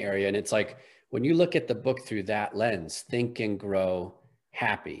through any area. And it's like, when you look at the book through that lens, Think and Grow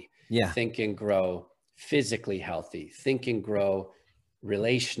Happy, Think and Grow Physically Healthy, Think and Grow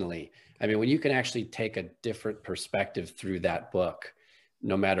Relationally. I mean, when you can actually take a different perspective through that book,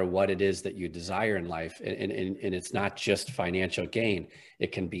 no matter what it is that you desire in life, and it's not just financial gain,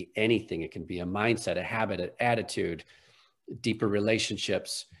 it can be anything. It can be a mindset, a habit, an attitude, deeper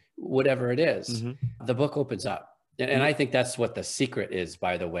relationships, whatever it is, the book opens up. And I think that's what The Secret is,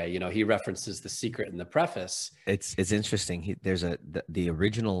 by the way. He references The Secret in the preface. It's interesting. There's the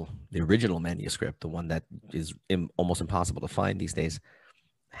original manuscript, the one that is almost impossible to find these days,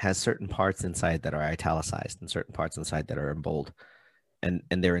 has certain parts inside that are italicized and certain parts inside that are in bold. And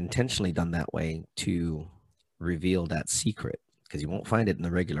they're intentionally done that way to reveal that secret, because you won't find it in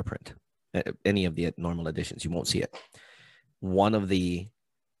the regular print. Any of the normal editions, you won't see it. One of the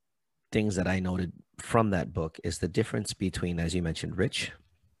things that I noted from that book is the difference between, as you mentioned, rich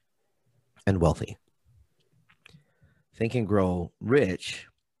and wealthy. Think and Grow Rich,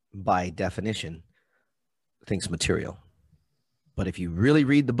 by definition, thinks material. But if you really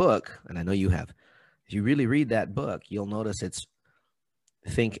read the book, and I know you have, if you really read that book, you'll notice it's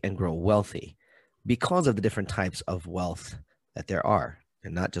Think and Grow Wealthy, because of the different types of wealth that there are,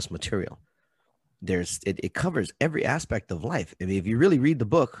 and not just material. It covers every aspect of life. I mean, if you really read the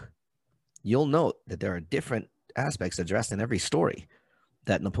book, you'll note that there are different aspects addressed in every story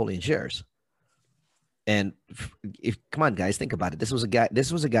that Napoleon shares. And come on, guys, think about it. This was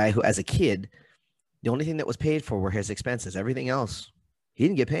a guy who, as a kid, The only thing that was paid for were his expenses. Everything else, he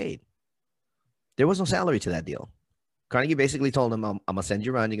didn't get paid. There was no salary to that deal. Carnegie basically told him, I'm going to send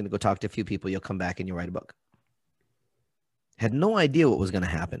you around. You're going to go talk to a few people. You'll come back and you'll write a book. Had no idea what was going to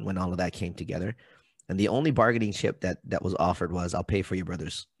happen when all of that came together. And the only bargaining chip that was offered was, I'll pay for your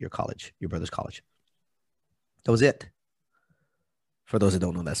brother's college. That was it. For those that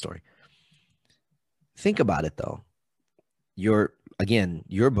don't know that story. Think about it, though. Your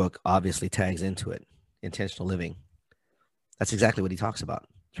book obviously tags into it. Intentional living. That's exactly what he talks about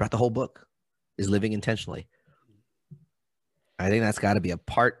throughout the whole book, is living intentionally. I think that's got to be a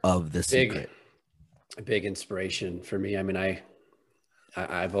part of the secret. A big inspiration for me. I mean,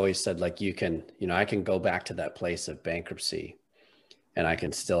 I've always said, like, I can go back to that place of bankruptcy and I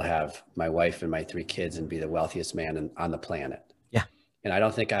can still have my wife and my 3 kids and be the wealthiest man on the planet. Yeah. And I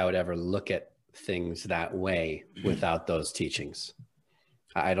don't think I would ever look at things that way without those teachings.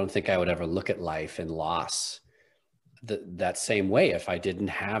 I don't think I would ever look at life and loss that same way if I didn't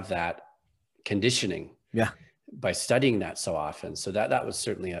have that conditioning. Yeah. By studying that so often. So that was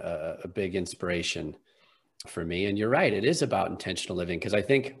certainly a big inspiration for me. And you're right, it is about intentional living. Because I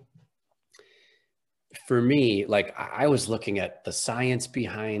think for me, like, I was looking at the science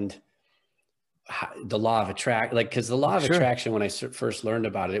behind the law of attraction, like, because the law of attraction, when I first learned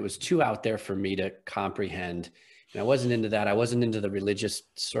about it, it was too out there for me to comprehend. And I wasn't into that. I wasn't into the religious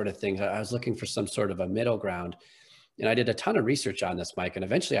sort of things. I was looking for some sort of a middle ground. And I did a ton of research on this, Mike. And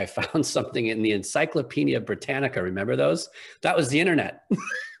eventually I found something in the Encyclopedia Britannica. Remember those? That was the internet.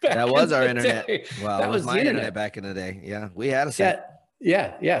 That was our internet. Well, that was my internet back in the day. Yeah. We had a site.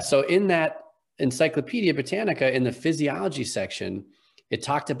 Yeah. So in that Encyclopedia Britannica, in the physiology section, it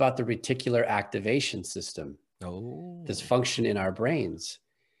talked about the reticular activation system. Oh. This function in our brains.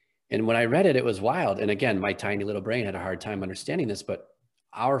 And when I read it, it was wild. And again, my tiny little brain had a hard time understanding this, but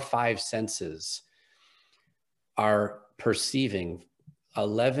our 5 senses are perceiving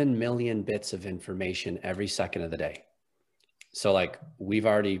 11 million bits of information every second of the day. So, like, we've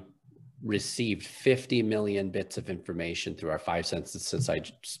already received 50 million bits of information through our 5 senses since I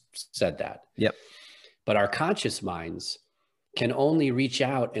said that. Yep. But our conscious minds can only reach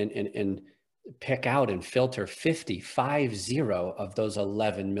out and pick out and filter 50 of those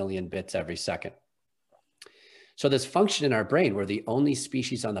 11 million bits every second. So this function in our brain, we're the only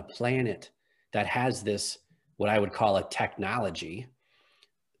species on the planet that has this, what I would call a technology,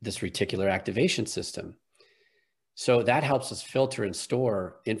 this reticular activation system. So that helps us filter and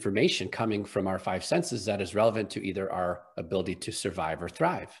store information coming from our 5 senses that is relevant to either our ability to survive or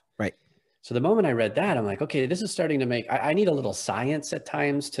thrive. Right. So the moment I read that, I'm like, okay, this is starting to make, I need a little science at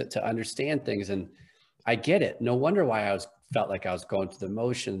times to understand things. And I get it. No wonder why felt like I was going through the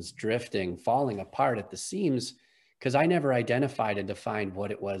motions, drifting, falling apart at the seams, because I never identified and defined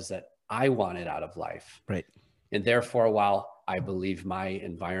what it was that I wanted out of life. Right. And therefore, while I believe my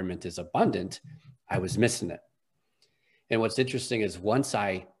environment is abundant, I was missing it. And what's interesting is once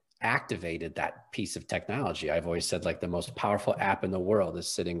I activated that piece of technology, I've always said, like, the most powerful app in the world is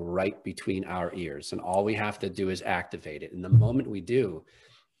sitting right between our ears. And all we have to do is activate it. And the moment we do,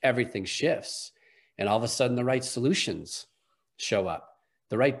 everything shifts. And all of a sudden, the right solutions show up.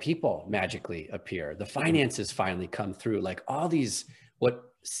 The right people magically appear. The finances finally come through. Like, all these,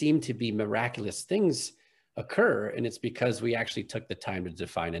 what seem to be miraculous things occur. And it's because we actually took the time to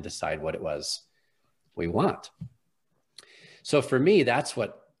define and decide what it was we want. So for me, that's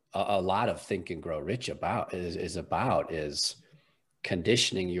what a lot of Think and Grow Rich is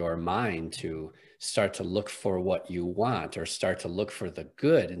conditioning your mind to start to look for what you want, or start to look for the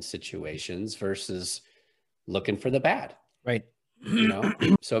good in situations versus looking for the bad. Right. You know,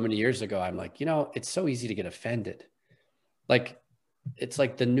 so many years ago, I'm like, it's so easy to get offended. Like, it's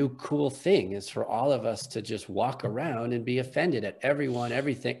like the new cool thing is for all of us to just walk around and be offended at everyone,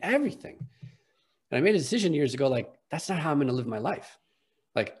 everything. And I made a decision years ago, like, that's not how I'm going to live my life.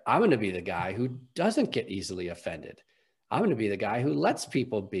 Like, I'm going to be the guy who doesn't get easily offended. I'm going to be the guy who lets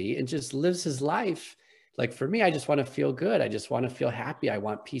people be and just lives his life. Like, for me, I just want to feel good. I just want to feel happy. I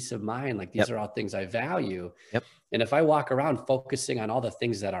want peace of mind. Like, these are all things I value. Yep. And if I walk around focusing on all the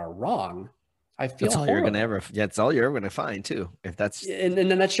things that are wrong, I feel that's all horrible. That's all you're ever going to find too. If that's, and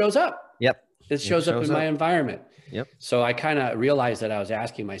then that shows up. Yep. It shows up in my environment. Yep. So I kind of realized that I was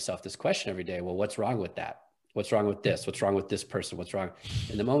asking myself this question every day. Well, what's wrong with that? What's wrong with this? What's wrong with this person? What's wrong?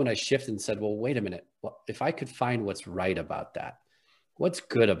 And the moment I shifted and said, well, wait a minute. Well, if I could find what's right about that, what's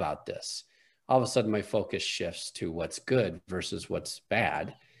good about this? All of a sudden my focus shifts to what's good versus what's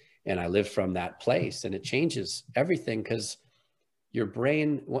bad. And I live from that place, and it changes everything, because your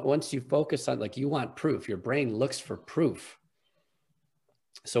brain, once you focus on, like, you want proof, your brain looks for proof.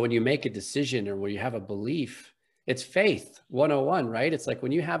 So when you make a decision or when you have a belief, it's faith 101, right? It's like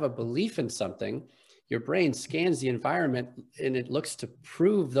when you have a belief in something, your brain scans the environment and it looks to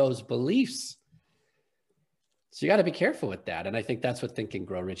prove those beliefs. So you got to be careful with that. And I think that's what Think and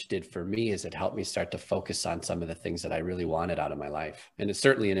Grow Rich did for me, is it helped me start to focus on some of the things that I really wanted out of my life. And it's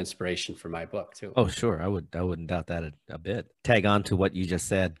certainly an inspiration for my book too. Oh, sure. I wouldn't doubt that a bit. Tag on to what you just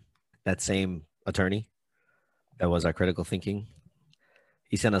said. That same attorney that was our critical thinking,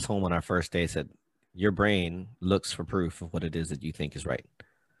 he sent us home on our first day, said, your brain looks for proof of what it is that you think is right.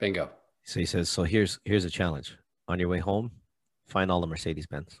 Bingo. So he says, so here's a challenge. On your way home, find all the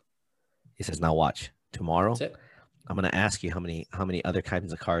Mercedes-Benz. He says, now watch. Tomorrow, I'm going to ask you how many other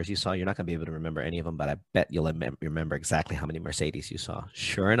kinds of cars you saw. You're not going to be able to remember any of them, but I bet you'll remember exactly how many Mercedes you saw.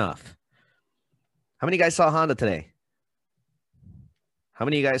 Sure enough. How many guys saw Honda today? How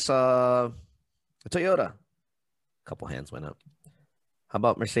many of you guys saw a Toyota? A couple hands went up. How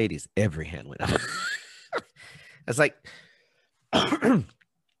about Mercedes? Every hand went up. It's like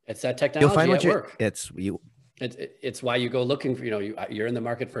it's that technology you'll find at work. It's why you go looking for, you're in the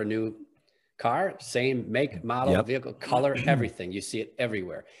market for a new car, same make, model, vehicle, color, everything. You see it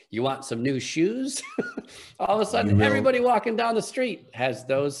everywhere. You want some new shoes? All of a sudden, everybody walking down the street has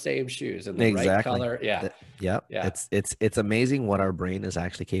those same shoes in the right color. Yeah. It's amazing what our brain is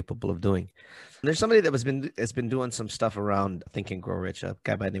actually capable of doing. And there's somebody that has been doing some stuff around Think and Grow Rich, a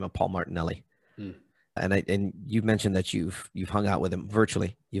guy by the name of Paul Martinelli. And you mentioned that you've hung out with him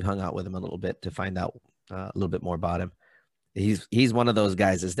virtually. You've hung out with him a little bit to find out a little bit more about him. He's one of those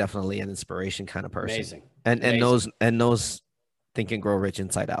guys that's definitely an inspiration kind of person. Amazing. And knows Think and Grow Rich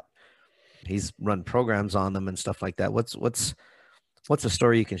inside out. He's run programs on them and stuff like that. What's a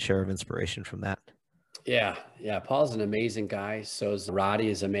story you can share of inspiration from that? Yeah. Paul's an amazing guy. So is Roddy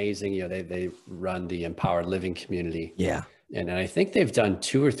is amazing. They run the Empowered Living community. Yeah. And I think they've done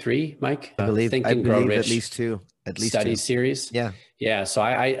 2 or 3, Mike. I believe Think and Grow Rich at least two study series. Yeah. Yeah. So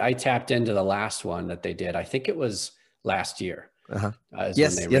I tapped into the last one that they did. I think it was last year.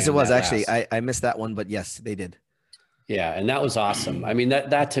 Yes, it was actually. I missed that one, but yes, they did. Yeah, and that was awesome. I mean,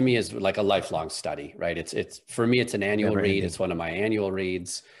 that to me is like a lifelong study, right? It's for me, it's an annual read. It's one of my annual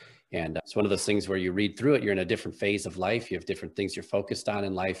reads, and it's one of those things where you read through it. You're in a different phase of life. You have different things you're focused on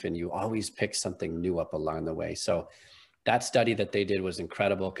in life, and you always pick something new up along the way. So that study that they did was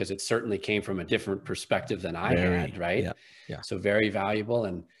incredible because it certainly came from a different perspective than I had, right? Yeah. So very valuable.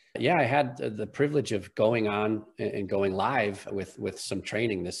 And yeah, I had the privilege of going on and going live with some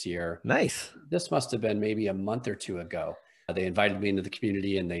training this year. Nice. This must have been maybe a month or 2 ago. They invited me into the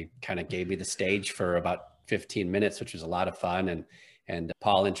community and they kind of gave me the stage for about 15 minutes, which was a lot of fun. And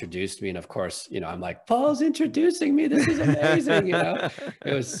Paul introduced me. And of course, I'm like, Paul's introducing me. This is amazing.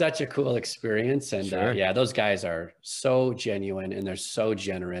 It was such a cool experience. And sure. Those guys are so genuine and they're so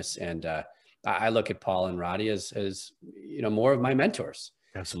generous. And I look at Paul and Roddy as more of my mentors.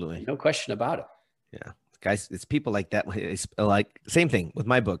 Absolutely. No question about it. Yeah. Guys, it's people like that. It's like same thing with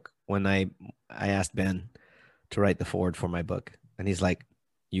my book. When I asked Ben to write the foreword for my book and he's like,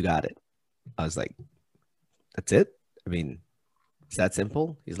 you got it. I was like, that's it? I mean, it's that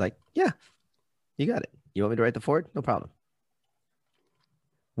simple? He's like, yeah, you got it. You want me to write the foreword? No problem.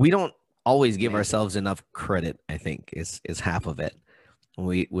 We don't always give ourselves enough credit, I think, is half of it.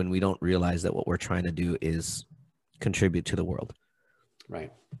 When we don't realize that what we're trying to do is contribute to the world.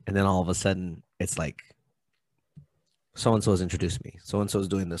 Right. And then all of a sudden it's like, so-and-so has introduced me. So-and-so is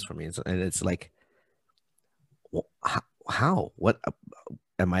doing this for me. And it's like, how, what,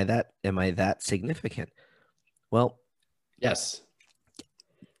 am I that significant? Well, yes.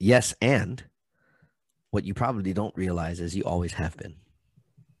 And what you probably don't realize is you always have been.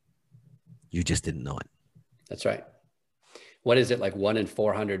 You just didn't know it. That's right. What is it, like 1 in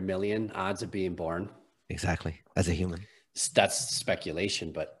 400 million odds of being born? Exactly. As a human. That's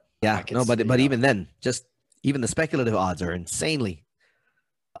speculation, but yeah, no, but even then, just even the speculative odds are insanely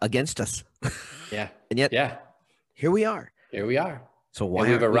against us. Yeah. And yet, here we are. So why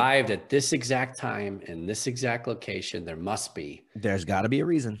we've arrived at this exact time in this exact location? There's got to be a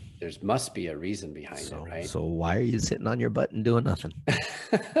reason. There must be a reason behind it, right? So why are you sitting on your butt and doing nothing?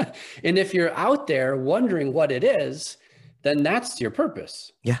 And if you're out there wondering what it is, then that's your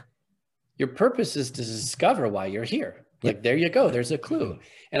purpose. Yeah. Your purpose is to discover why you're here. Like, there you go. There's a clue.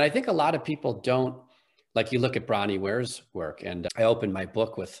 And I think a lot of people don't, like, you look at Bronnie Ware's work, and I opened my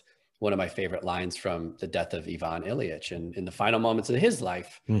book with one of my favorite lines from the death of Ivan Ilyich. And in the final moments of his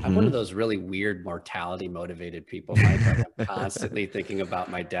life, I'm one of those really weird mortality motivated people. I'm constantly thinking about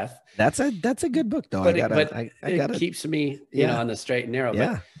my death. That's a good book though. But it keeps me, on the straight and narrow.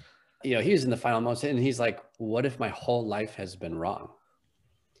 But, he was in the final moments and he's like, what if my whole life has been wrong?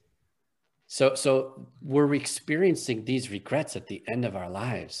 So we're experiencing these regrets at the end of our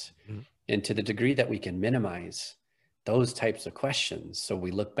lives. And to the degree that we can minimize those types of questions, so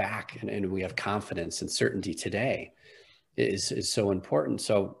we look back and we have confidence and certainty today, is so important.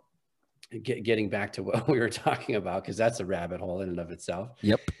 So getting back to what we were talking about, because that's a rabbit hole in and of itself.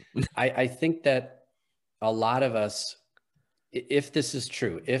 Yep. I think that a lot of us, if this is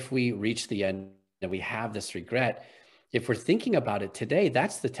true, if we reach the end and we have this regret, if we're thinking about it today,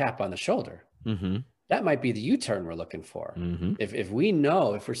 that's the tap on the shoulder. That might be the U-turn we're looking for. If we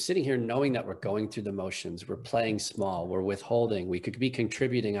know, if we're sitting here knowing that we're going through the motions, we're playing small, we're withholding, we could be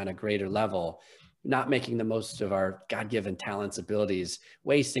contributing on a greater level, not making the most of our God-given talents, abilities,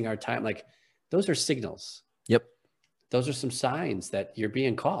 wasting our time. Like, those are signals. Yep. Those are some signs that you're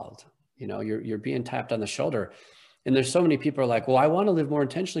being called, you know, you're being tapped on the shoulder. And there's so many people are like, well, I want to live more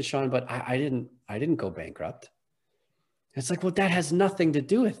intentionally, Sean, but I didn't go bankrupt. It's like, well, that has nothing to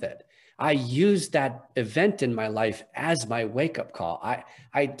do with it. I used that event in my life as my wake-up call.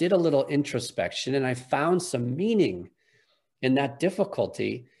 I did a little introspection and I found some meaning in that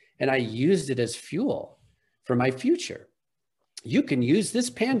difficulty, and I used it as fuel for my future. You can use this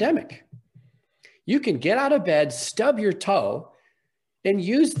pandemic. You can get out of bed, stub your toe, and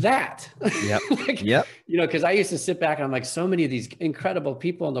use that. Yep. Like, yep. You know, because I used to sit back and I'm like, so many of these incredible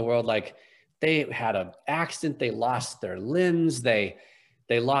people in the world, like, they had an accident, they lost their limbs, they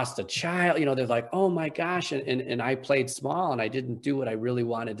lost a child, you know, they're like, oh my gosh. And I played small and I didn't do what I really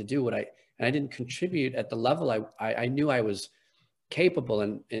wanted to do, and I didn't contribute at the level I knew I was capable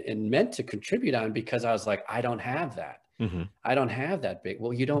and meant to contribute on, because I was like, I don't have that. I don't have that big.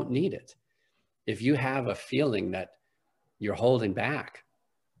 Well, you don't need it. If you have a feeling that you're holding back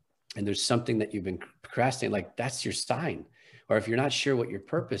and there's something that you've been procrastinating, like, that's your sign. Or if you're not sure what your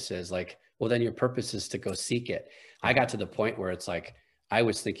purpose is, like, well, then your purpose is to go seek it. I got to the point where it's like, I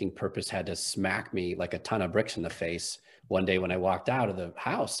was thinking purpose had to smack me like a ton of bricks in the face one day when I walked out of the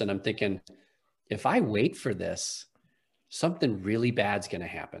house. And I'm thinking, if I wait for this, something really bad's going to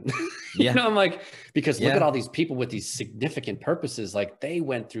happen. Yeah. You know, I'm like, because look at all these people with these significant purposes. Like, they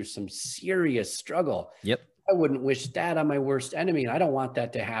went through some serious struggle. Yep. I wouldn't wish that on my worst enemy. And I don't want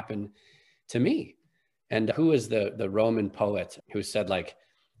that to happen to me. And who is the Roman poet who said, like,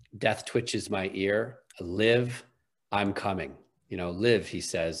 death twitches my ear, live, I'm coming. You know, live, he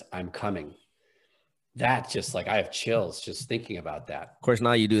says, I'm coming. That just, like, I have chills just thinking about that. Of course,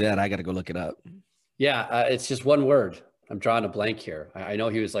 now you do that, I got to go look it up. Yeah, it's just one word. I'm drawing a blank here. I know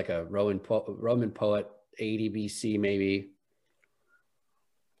he was like a Roman poet, 80 BC maybe.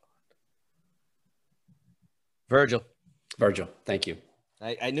 Virgil. Thank you.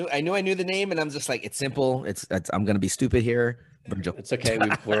 I knew the name, and I'm just like, it's simple. I'm gonna be stupid here. Virgil. It's okay.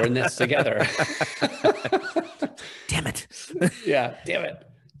 We're in this together. Damn it. Yeah, damn it.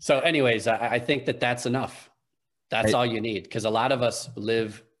 So anyways, I think that's enough. That's all you need, because a lot of us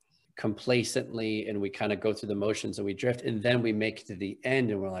live complacently and we kind of go through the motions and we drift, and then we make it to the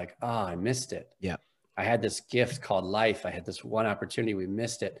end and we're like, oh, I missed it. Yeah. I had this gift called life. I had this one opportunity. We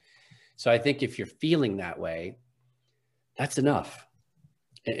missed it. So I think if you're feeling that way, that's enough.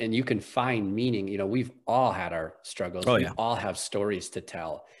 And you can find meaning. You know, we've all had our struggles. We all have stories to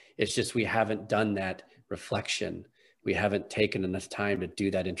tell. It's just, we haven't done that reflection. We haven't taken enough time to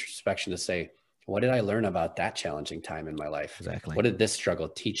do that introspection to say, what did I learn about that challenging time in my life? Exactly. What did this struggle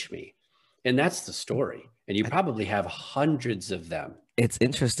teach me? And that's the story. And you probably have hundreds of them. It's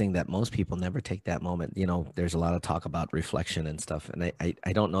interesting that most people never take that moment. You know, there's a lot of talk about reflection and stuff. And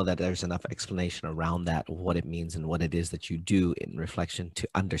I don't know that there's enough explanation around that, what it means and what it is that you do in reflection to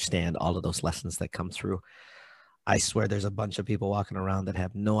understand all of those lessons that come through. I swear there's a bunch of people walking around that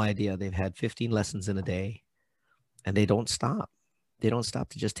have no idea. They've had 15 lessons in a day and they don't stop. They don't stop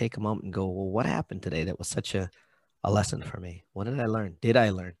to just take a moment and go, well, what happened today that was such a lesson for me? What did I learn? Did I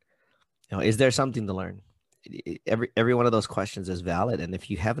learn? You know, is there something to learn? Every one of those questions is valid. And if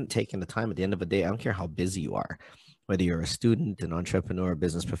you haven't taken the time at the end of the day, I don't care how busy you are, whether you're a student, an entrepreneur, a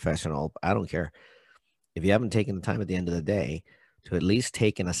business professional, I don't care. If you haven't taken the time at the end of the day to at least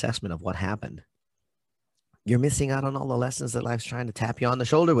take an assessment of what happened, you're missing out on all the lessons that life's trying to tap you on the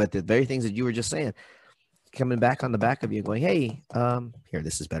shoulder with. The very things that you were just saying, coming back on the back of you going, hey, here,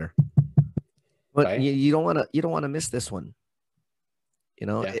 this is better. But right. you don't want to miss this one. You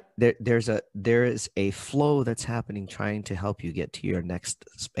know, there is a flow that's happening trying to help you get to your next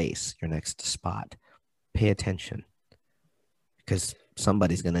space, your next spot. Pay attention because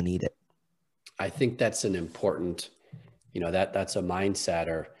somebody's going to need it. I think that's an important, you know, that's a mindset,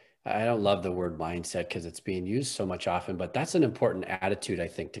 or I don't love the word mindset because it's being used so much often, but that's an important attitude, I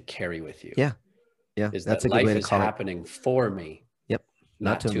think, to carry with you. Yeah. Yeah. Is that's that life is happening for me. Yep.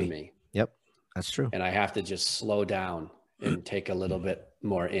 Not to me. Yep. That's true. And I have to just slow down and take a little bit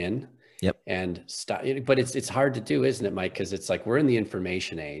more in. Yep. And stop. But it's hard to do, isn't it, Mike? Because it's like we're in the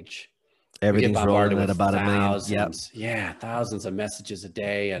information age. Everything's rolling at about thousands, 1 million. Yeah, thousands of messages a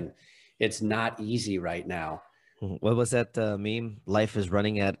day, and it's not easy right now. What was that meme? Life is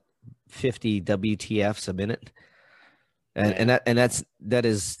running at 50 WTFs a minute. And that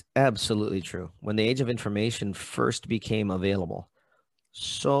is absolutely true. When the age of information first became available,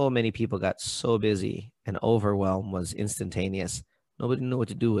 so many people got so busy, and overwhelm was instantaneous. Nobody knew what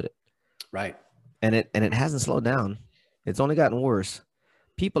to do with it. Right. And it hasn't slowed down. It's only gotten worse.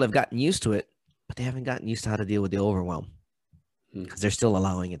 People have gotten used to it, but they haven't gotten used to how to deal with the overwhelm, because they're still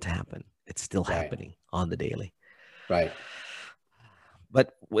allowing it to happen. It's still happening on the daily. Right.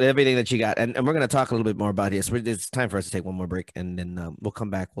 But with everything that you got, and we're going to talk a little bit more about this. It's time for us to take one more break, and then we'll come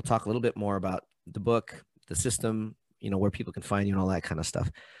back. We'll talk a little bit more about the book, the system, where people can find you and all that kind of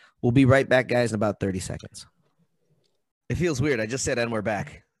stuff. We'll be right back, guys, in about 30 seconds. It feels weird. I just said, and we're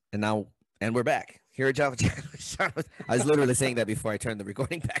back. And we're back here at Java. I was literally saying that before I turned the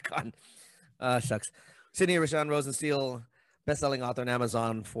recording back on. Shucks. Sitting here with Sean Rosensteel, best-selling author on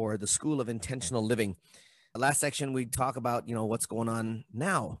Amazon for The School of Intentional Living. Last section, we talk about, what's going on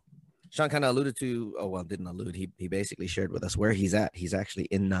now. Sean kind of alluded to, didn't allude. He basically shared with us where he's at. He's actually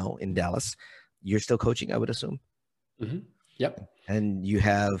now in Dallas. You're still coaching, I would assume? Mm-hmm. Yep. And you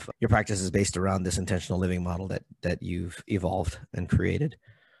have, your practice is based around this intentional living model that you've evolved and created.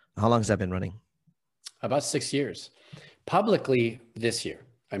 How long has that been running? About 6 years. Publicly this year.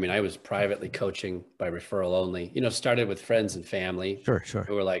 I mean, I was privately coaching by referral only, started with friends and family. Sure.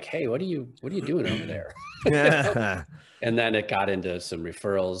 Who were like, hey, what are you doing over there? And then it got into some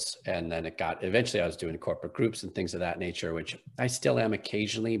referrals, and then eventually I was doing corporate groups and things of that nature, which I still am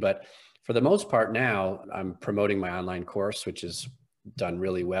occasionally, but for the most part now I'm promoting my online course, which has done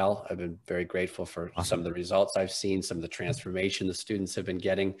really well. I've been very grateful for some of the results I've seen, some of the transformation the students have been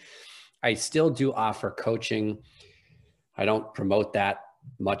getting. I still do offer coaching. I don't promote that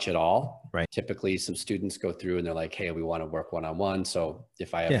much at all. Right. Typically some students go through and they're like, hey, we want to work one-on-one. So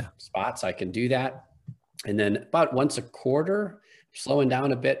if I have spots, I can do that. And then about once a quarter, slowing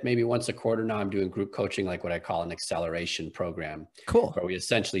down a bit, maybe once a quarter now, I'm doing group coaching, like what I call an acceleration program. Cool. Where we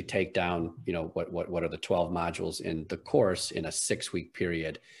essentially take down, what are the 12 modules in the course in a 6-week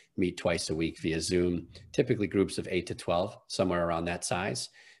period, meet twice a week via Zoom, typically groups of 8 to 12, somewhere around that size.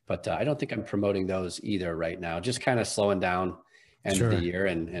 But I don't think I'm promoting those either right now, just kind of slowing down end of the year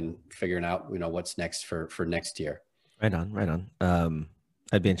and figuring out, what's next for next year. Right on.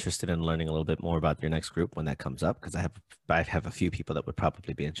 I'd be interested in learning a little bit more about your next group when that comes up, because I have a few people that would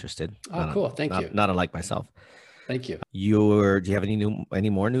probably be interested. Oh, cool. Thank you. Not unlike myself. Thank you. Do you have any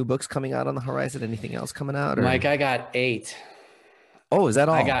more new books coming out on the horizon? Anything else coming out? Or? Mike, I got 8. Oh, is that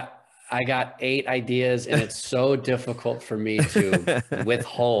all? I got 8 ideas, and it's so difficult for me to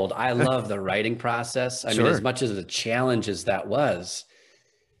withhold. I love the writing process. I mean, as much as the challenge as that was,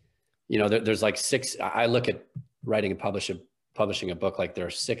 there's like 6. I look at writing and publishing a book like there are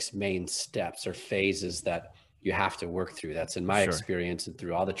 6 main steps or phases that you have to work through. That's in my experience and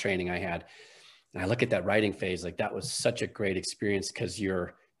through all the training I had. And I look at that writing phase, like that was such a great experience because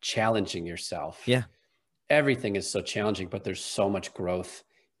you're challenging yourself. Yeah. Everything is so challenging, but there's so much growth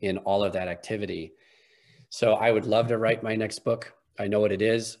in all of that activity. So I would love to write my next book. I know what it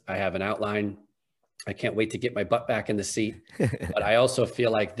is. I have an outline. I can't wait to get my butt back in the seat. But I also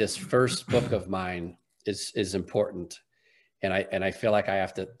feel like this first book of mine is important. And I feel like I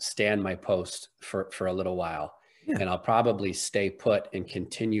have to stand my post for a little while. Yeah. And I'll probably stay put and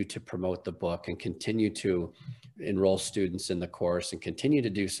continue to promote the book and continue to enroll students in the course and continue to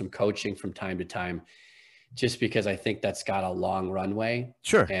do some coaching from time to time, just because I think that's got a long runway.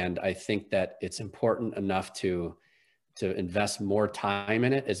 Sure. And I think that it's important enough to invest more time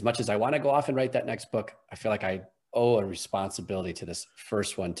in it. As much as I want to go off and write that next book, I feel like I owe a responsibility to this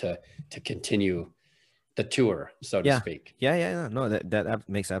first one to continue the tour, so to speak. Yeah. No, that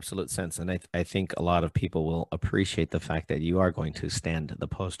makes absolute sense. And I think a lot of people will appreciate the fact that you are going to stand the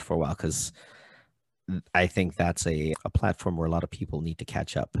post for a while, because I think that's a platform where a lot of people need to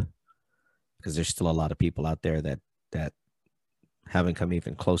catch up, because there's still a lot of people out there that haven't come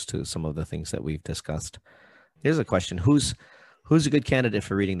even close to some of the things that we've discussed. Here's a question. Who's a good candidate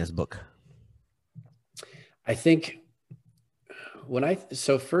for reading this book? I think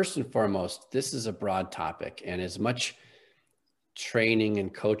so first and foremost, this is a broad topic, and as much training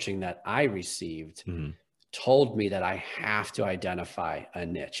and coaching that I received told me that I have to identify a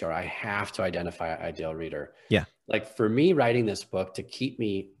niche, or I have to identify an ideal reader. Yeah. Like for me, writing this book to keep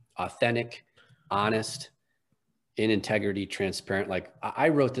me authentic, honest, in integrity, transparent. Like I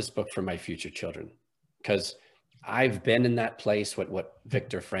wrote this book for my future children because I've been in that place, what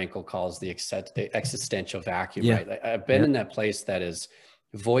Viktor Frankl calls the existential vacuum, Yeah. right? I've been in that place that is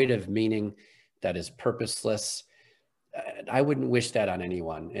void of meaning, that is purposeless. I wouldn't wish that on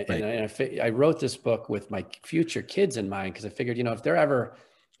anyone. And I wrote this book with my future kids in mind because I figured, if they're ever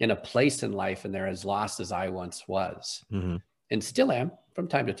in a place in life and they're as lost as I once was, and still am from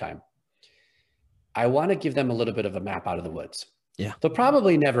time to time, I want to give them a little bit of a map out of the woods. Yeah. They'll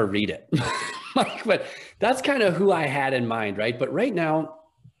probably never read it, but that's kind of who I had in mind, right? But right now,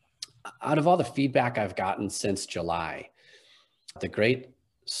 out of all the feedback I've gotten since July, the great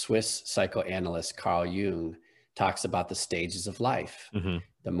Swiss psychoanalyst Carl Jung talks about the stages of life,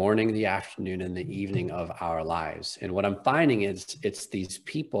 the morning, the afternoon, and the evening of our lives. And what I'm finding is it's these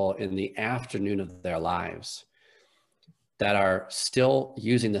people in the afternoon of their lives that are still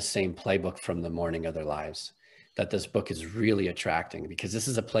using the same playbook from the morning of their lives, that this book is really attracting, because this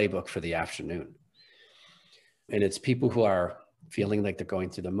is a playbook for the afternoon. And it's people who are feeling like they're going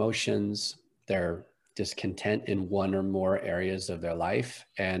through the motions, they're discontent in one or more areas of their life,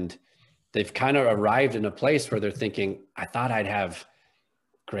 and they've kind of arrived in a place where they're thinking, I thought I'd have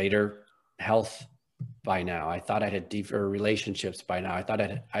greater health by now. I thought I'd have deeper relationships by now. I thought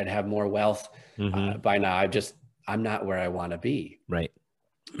I'd have more wealth by now. I'm not where I want to be. Right.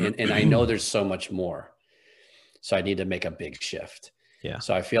 And I know there's so much more. So I need to make a big shift. Yeah.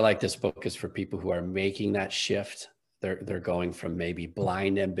 So I feel like this book is for people who are making that shift. They're going from maybe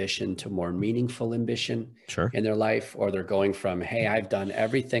blind ambition to more meaningful ambition in their life, or they're going from, hey, I've done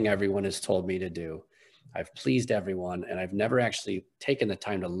everything everyone has told me to do. I've pleased everyone, and I've never actually taken the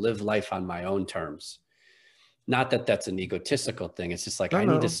time to live life on my own terms. Not that that's an egotistical thing. It's just like, I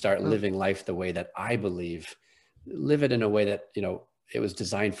need to start living life the way that I believe, live it in a way that, it was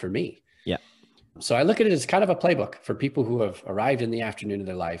designed for me. Yeah. So I look at it as kind of a playbook for people who have arrived in the afternoon of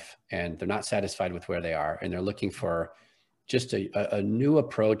their life and they're not satisfied with where they are. And they're looking for just a new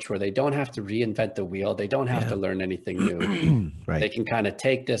approach where they don't have to reinvent the wheel. They don't have to learn anything new. They can kind of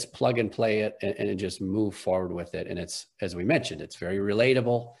take this, plug and play it, and just move forward with it. And it's, as we mentioned, it's very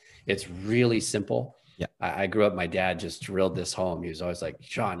relatable. It's really simple. Yeah. I grew up, my dad just drilled this home. He was always like,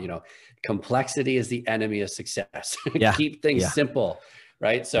 Sean, complexity is the enemy of success. Keep things simple.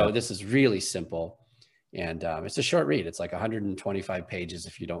 Right. So this is really simple, and it's a short read. It's like 125 pages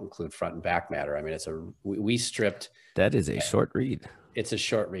if you don't include front and back matter. I mean, we stripped. That is a short read. It's a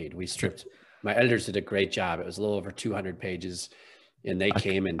short read. We stripped. My editors did a great job. It was a little over 200 pages, and they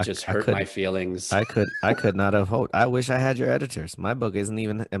came and just hurt my feelings. I could not have hoped. I wish I had your editors. My book isn't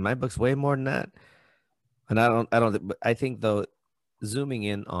even, and my book's way more than that. And I think though, zooming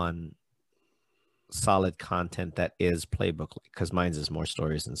in on solid content that is playbook, because mine's is more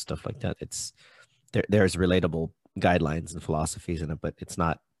stories and stuff like that. It's there's relatable guidelines and philosophies in it, but it's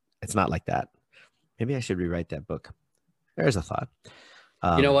not like that. Maybe I should rewrite that book. There's a thought.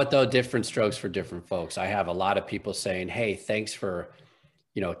 You know what though? Different strokes for different folks. I have a lot of people saying, hey, thanks for,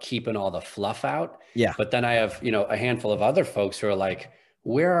 keeping all the fluff out. Yeah. But then I have, a handful of other folks who are like,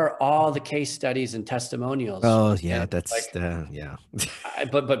 where are all the case studies and testimonials? Oh yeah, that's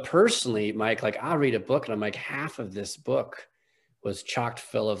but personally, Mike, like I'll read a book and I'm like, half of this book was chocked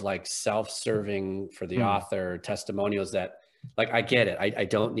full of like self-serving for the author testimonials that, like, I get it. I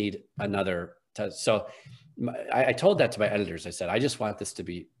don't need another. So I told that to my editors. I said, I just want this to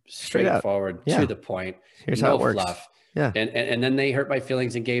be straightforward, to the point. Here's how it works. Fluff. Yeah. And then they hurt my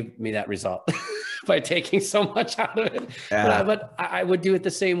feelings and gave me that result by taking so much out of it. Yeah. But I would do it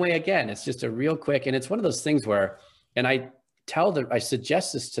the same way again. It's just a real quick, and it's one of those things where, and I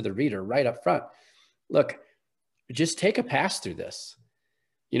suggest this to the reader right up front. Look, just take a pass through this.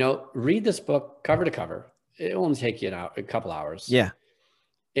 Read this book cover to cover. It will only take you a couple hours. Yeah.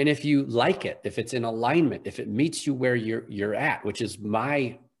 And if you like it, if it's in alignment, if it meets you where you're at, which is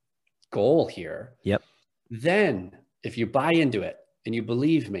my goal here. Yep. Then if you buy into it and you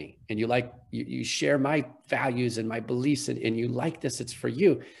believe me and you share my values and my beliefs and you like this, it's for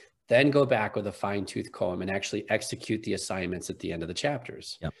you, then go back with a fine-tooth comb and actually execute the assignments at the end of the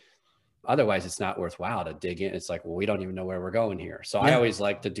chapters. Yep. Otherwise, it's not worthwhile to dig in. It's like, well, we don't even know where we're going here. So I always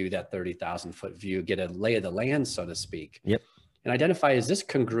like to do that 30,000 foot view, get a lay of the land, so to speak. Yep. And identify, is this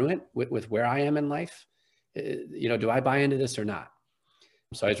congruent with where I am in life? Do I buy into this or not?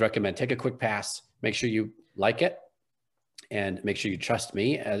 So I always recommend take a quick pass, make sure you like it, and make sure you trust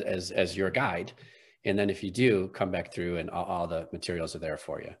me as your guide. And then if you do, come back through and all the materials are there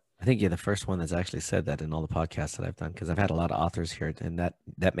for you. I think you're the first one that's actually said that in all the podcasts that I've done, because I've had a lot of authors here, and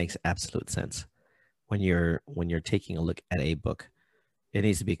that makes absolute sense. When you're taking a look at a book, it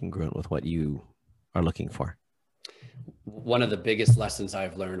needs to be congruent with what you are looking for. One of the biggest lessons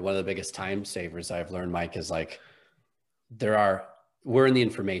I've learned, one of the biggest time savers I've learned, Mike, is like, we're in the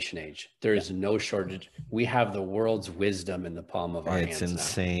information age. There is no shortage. We have the world's wisdom in the palm of our hands. It's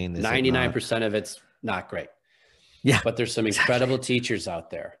insane. 99% of it's not great. Yeah. But there's some incredible teachers out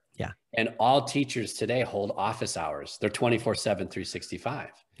there. Yeah. And all teachers today hold office hours. They're 24/7, 365.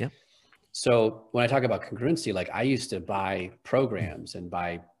 Yeah. So when I talk about congruency, like I used to buy programs and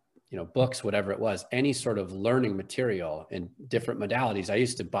buy, books, whatever it was, any sort of learning material in different modalities. I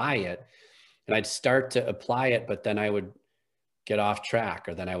used to buy it and I'd start to apply it, but then I would get off track,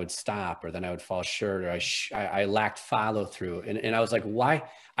 or then I would stop, or then I would fall short, or I lacked follow through. And I was like, why?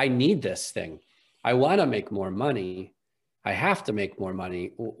 I need this thing. I want to make more money. I have to make more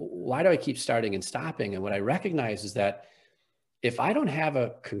money. Why do I keep starting and stopping? And what I recognize is that if I don't have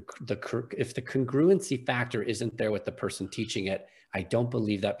if the congruency factor isn't there with the person teaching it, I don't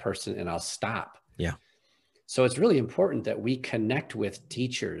believe that person and I'll stop. Yeah. So it's really important that we connect with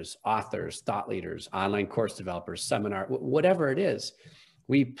teachers, authors, thought leaders, online course developers, seminar, whatever it is.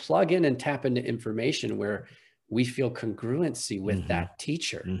 We plug in and tap into information where we feel congruency with that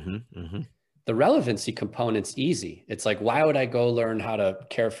teacher. The relevancy component's easy. It's like, why would I go learn how to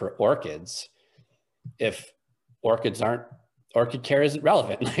care for orchids if orchid care isn't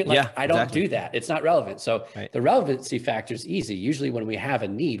relevant? I don't do that. It's not relevant. So the relevancy factor is easy. Usually when we have a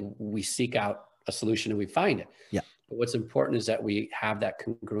need, we seek out a solution and we find it. Yeah. But what's important is that we have that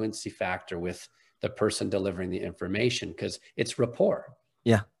congruency factor with the person delivering the information, because it's rapport.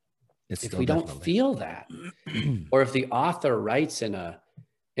 Yeah. If we don't feel that, or if the author writes in a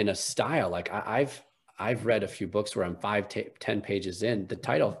style, like I've read a few books where I'm 5-10 pages in,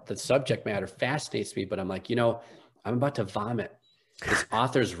 the subject matter fascinates me, but I'm like, I'm about to vomit this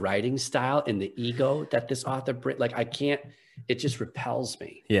author's writing style and the ego that this author I can't, it just repels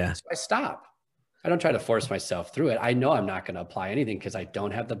me. Yeah. So I stop. I don't try to force myself through it. I know I'm not going to apply anything because I don't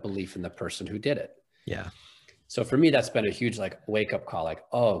have the belief in the person who did it. Yeah. So for me, that's been a huge wake up call,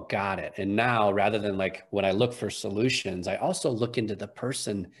 oh, got it. And now rather than when I look for solutions, I also look into the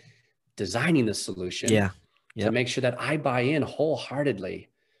person designing the solution to make sure that I buy in wholeheartedly.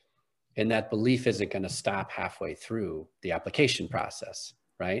 And that belief isn't going to stop halfway through the application process.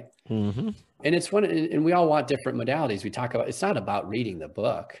 Right. Mm-hmm. And and we all want different modalities. We talk about, it's not about reading the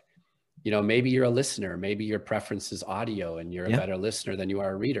book. Maybe you're a listener, maybe your preference is audio and you're a better listener than you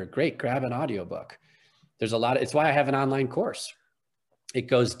are a reader. Great. Grab an audiobook. There's it's why I have an online course. It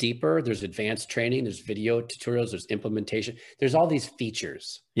goes deeper. There's advanced training. There's video tutorials. There's implementation. There's all these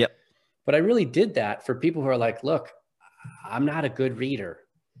features. Yep. But I really did that for people who are like, look, I'm not a good reader,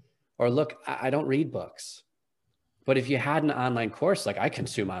 or look, I don't read books. But if you had an online course, I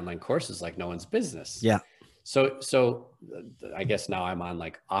consume online courses like no one's business. Yeah. So I guess now I'm on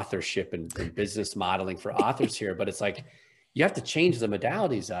authorship and business modeling for authors here, but it's you have to change the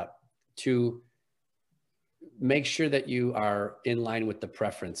modalities up to make sure that you are in line with the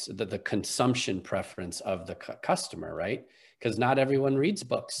preference, the consumption preference of the customer, right? Because not everyone reads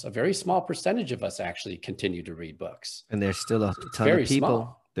books. A very small percentage of us actually continue to read books. And there's still a ton of people.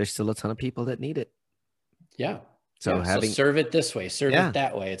 Small. There's still a ton of people that need it. Yeah. So serve it this way, serve it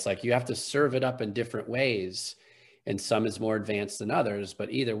that way. It's you have to serve it up in different ways, and some is more advanced than others, but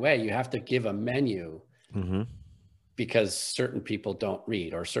either way, you have to give a menu because certain people don't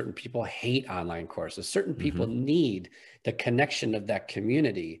read, or certain people hate online courses. Certain people need the connection of that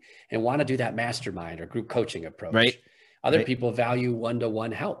community and want to do that mastermind or group coaching approach. Right. Other people value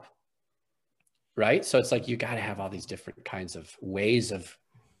one-to-one help. Right. So it's you got to have all these different kinds of ways of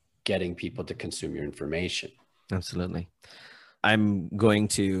getting people to consume your information. Absolutely. I'm going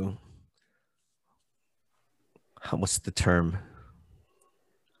to, what's the term?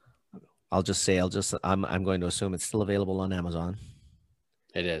 I'm going to assume it's still available on Amazon.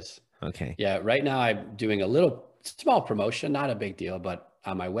 It is. Okay. Yeah. Right now I'm doing a little small promotion, not a big deal, but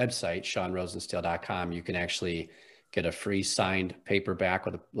on my website, SeanRosensteel.com, you can actually get a free signed paperback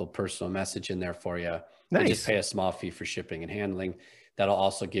with a little personal message in there for you. Nice. And just pay a small fee for shipping and handling. That'll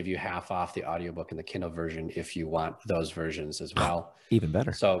also give you half off the audiobook and the Kindle version if you want those versions as well. Even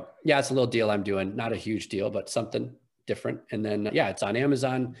better. So yeah, it's a little deal I'm doing. Not a huge deal, but something different. And then, it's on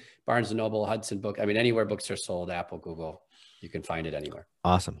Amazon, Barnes & Noble, Hudson Book. I mean, anywhere books are sold, Apple, Google, you can find it anywhere.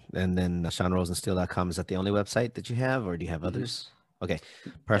 Awesome. And then SeanRosensteel.com, is that the only website that you have, or do you have others? Okay,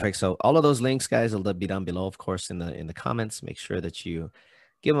 perfect. Yeah. So all of those links, guys, will be down below, of course, in the comments. Make sure that you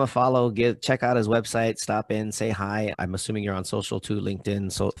give him a follow, check out his website, stop in, say hi. I'm assuming you're on social too, LinkedIn,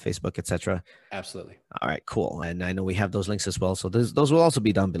 Facebook, etc. Absolutely. All right, cool. And I know we have those links as well. So those will also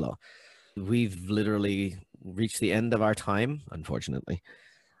be down below. We've literally reached the end of our time, unfortunately.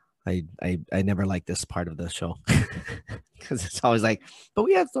 I never like this part of the show because it's always like, but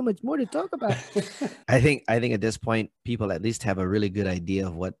we have so much more to talk about. I think at this point, people at least have a really good idea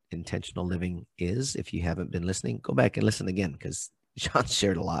of what intentional living is. If you haven't been listening, go back and listen again, because Sean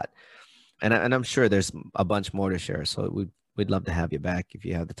shared a lot, and I'm sure there's a bunch more to share. So we'd love to have you back if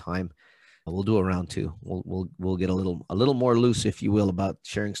you have the time. We'll do a round 2. We'll get a little more loose, if you will, about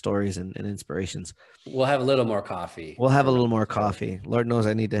sharing stories and inspirations. We'll have a little more coffee. We'll have a little more coffee. Lord knows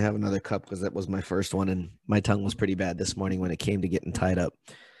I need to have another cup, because that was my first one, and my tongue was pretty bad this morning when it came to getting tied up.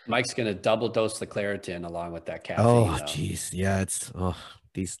 Mike's gonna double dose the Claritin along with that caffeine. Oh, geez, yeah,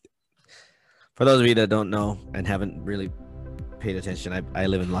 these. For those of you that don't know and haven't really paid attention, I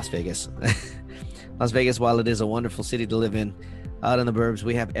live in Las Vegas. Las Vegas, while it is a wonderful city to live in, out in the burbs,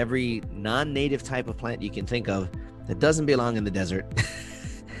 we have every non-native type of plant you can think of that doesn't belong in the desert,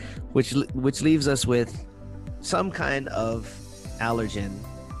 which leaves us with some kind of allergen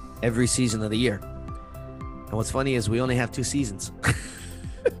every season of the year. And what's funny is we only have 2 seasons,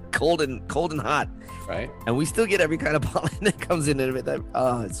 cold and hot, right? And we still get every kind of pollen that comes in it.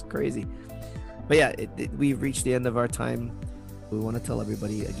 It's crazy. But yeah, we've reached the end of our time. We want to tell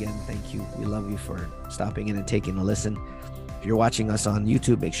everybody again, thank you. We love you for stopping in and taking a listen. If you're watching us on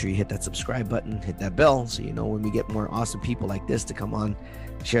YouTube, make sure you hit that subscribe button, hit that bell, so you know when we get more awesome people like this to come on,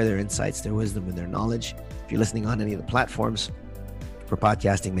 share their insights, their wisdom, and their knowledge. If you're listening on any of the platforms for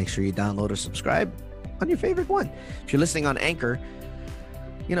podcasting, make sure you download or subscribe on your favorite one. If you're listening on Anchor,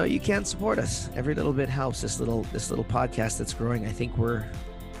 you can support us. Every little bit helps. This little podcast that's growing. I think we're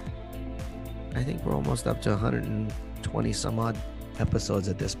almost up to 120 some odd episodes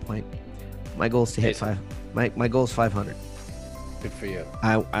at this point. My goal is to hit 5. My goal is 500. Good for you.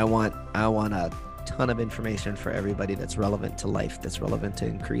 I want a ton of information for everybody that's relevant to life, that's relevant to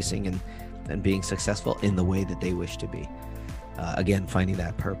increasing and being successful in the way that they wish to be. Again, finding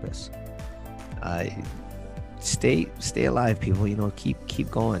that purpose. Stay alive, people. Keep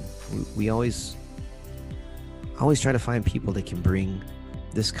going. We always try to find people that can bring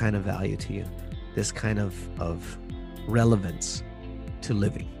this kind of value to you, this kind of relevance to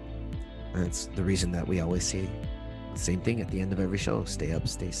living. And it's the reason that we always say the same thing at the end of every show: stay up,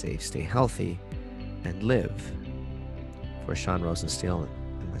 stay safe, stay healthy, and live. For Sean Rosensteel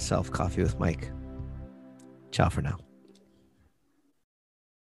and myself, Coffee with Mike. Ciao for now.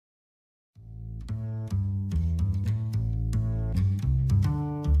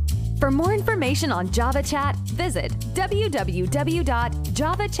 For more information on Java Chat, visit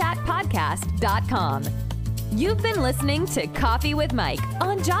www.javachatpodcast.com. You've been listening to Coffee with Mike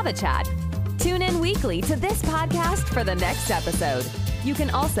on Java Chat. Tune in weekly to this podcast for the next episode. You can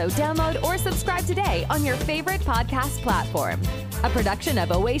also download or subscribe today on your favorite podcast platform. A production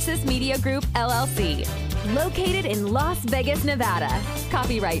of Oasis Media Group, LLC. Located in Las Vegas, Nevada.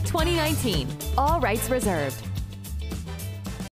 Copyright 2019. All rights reserved.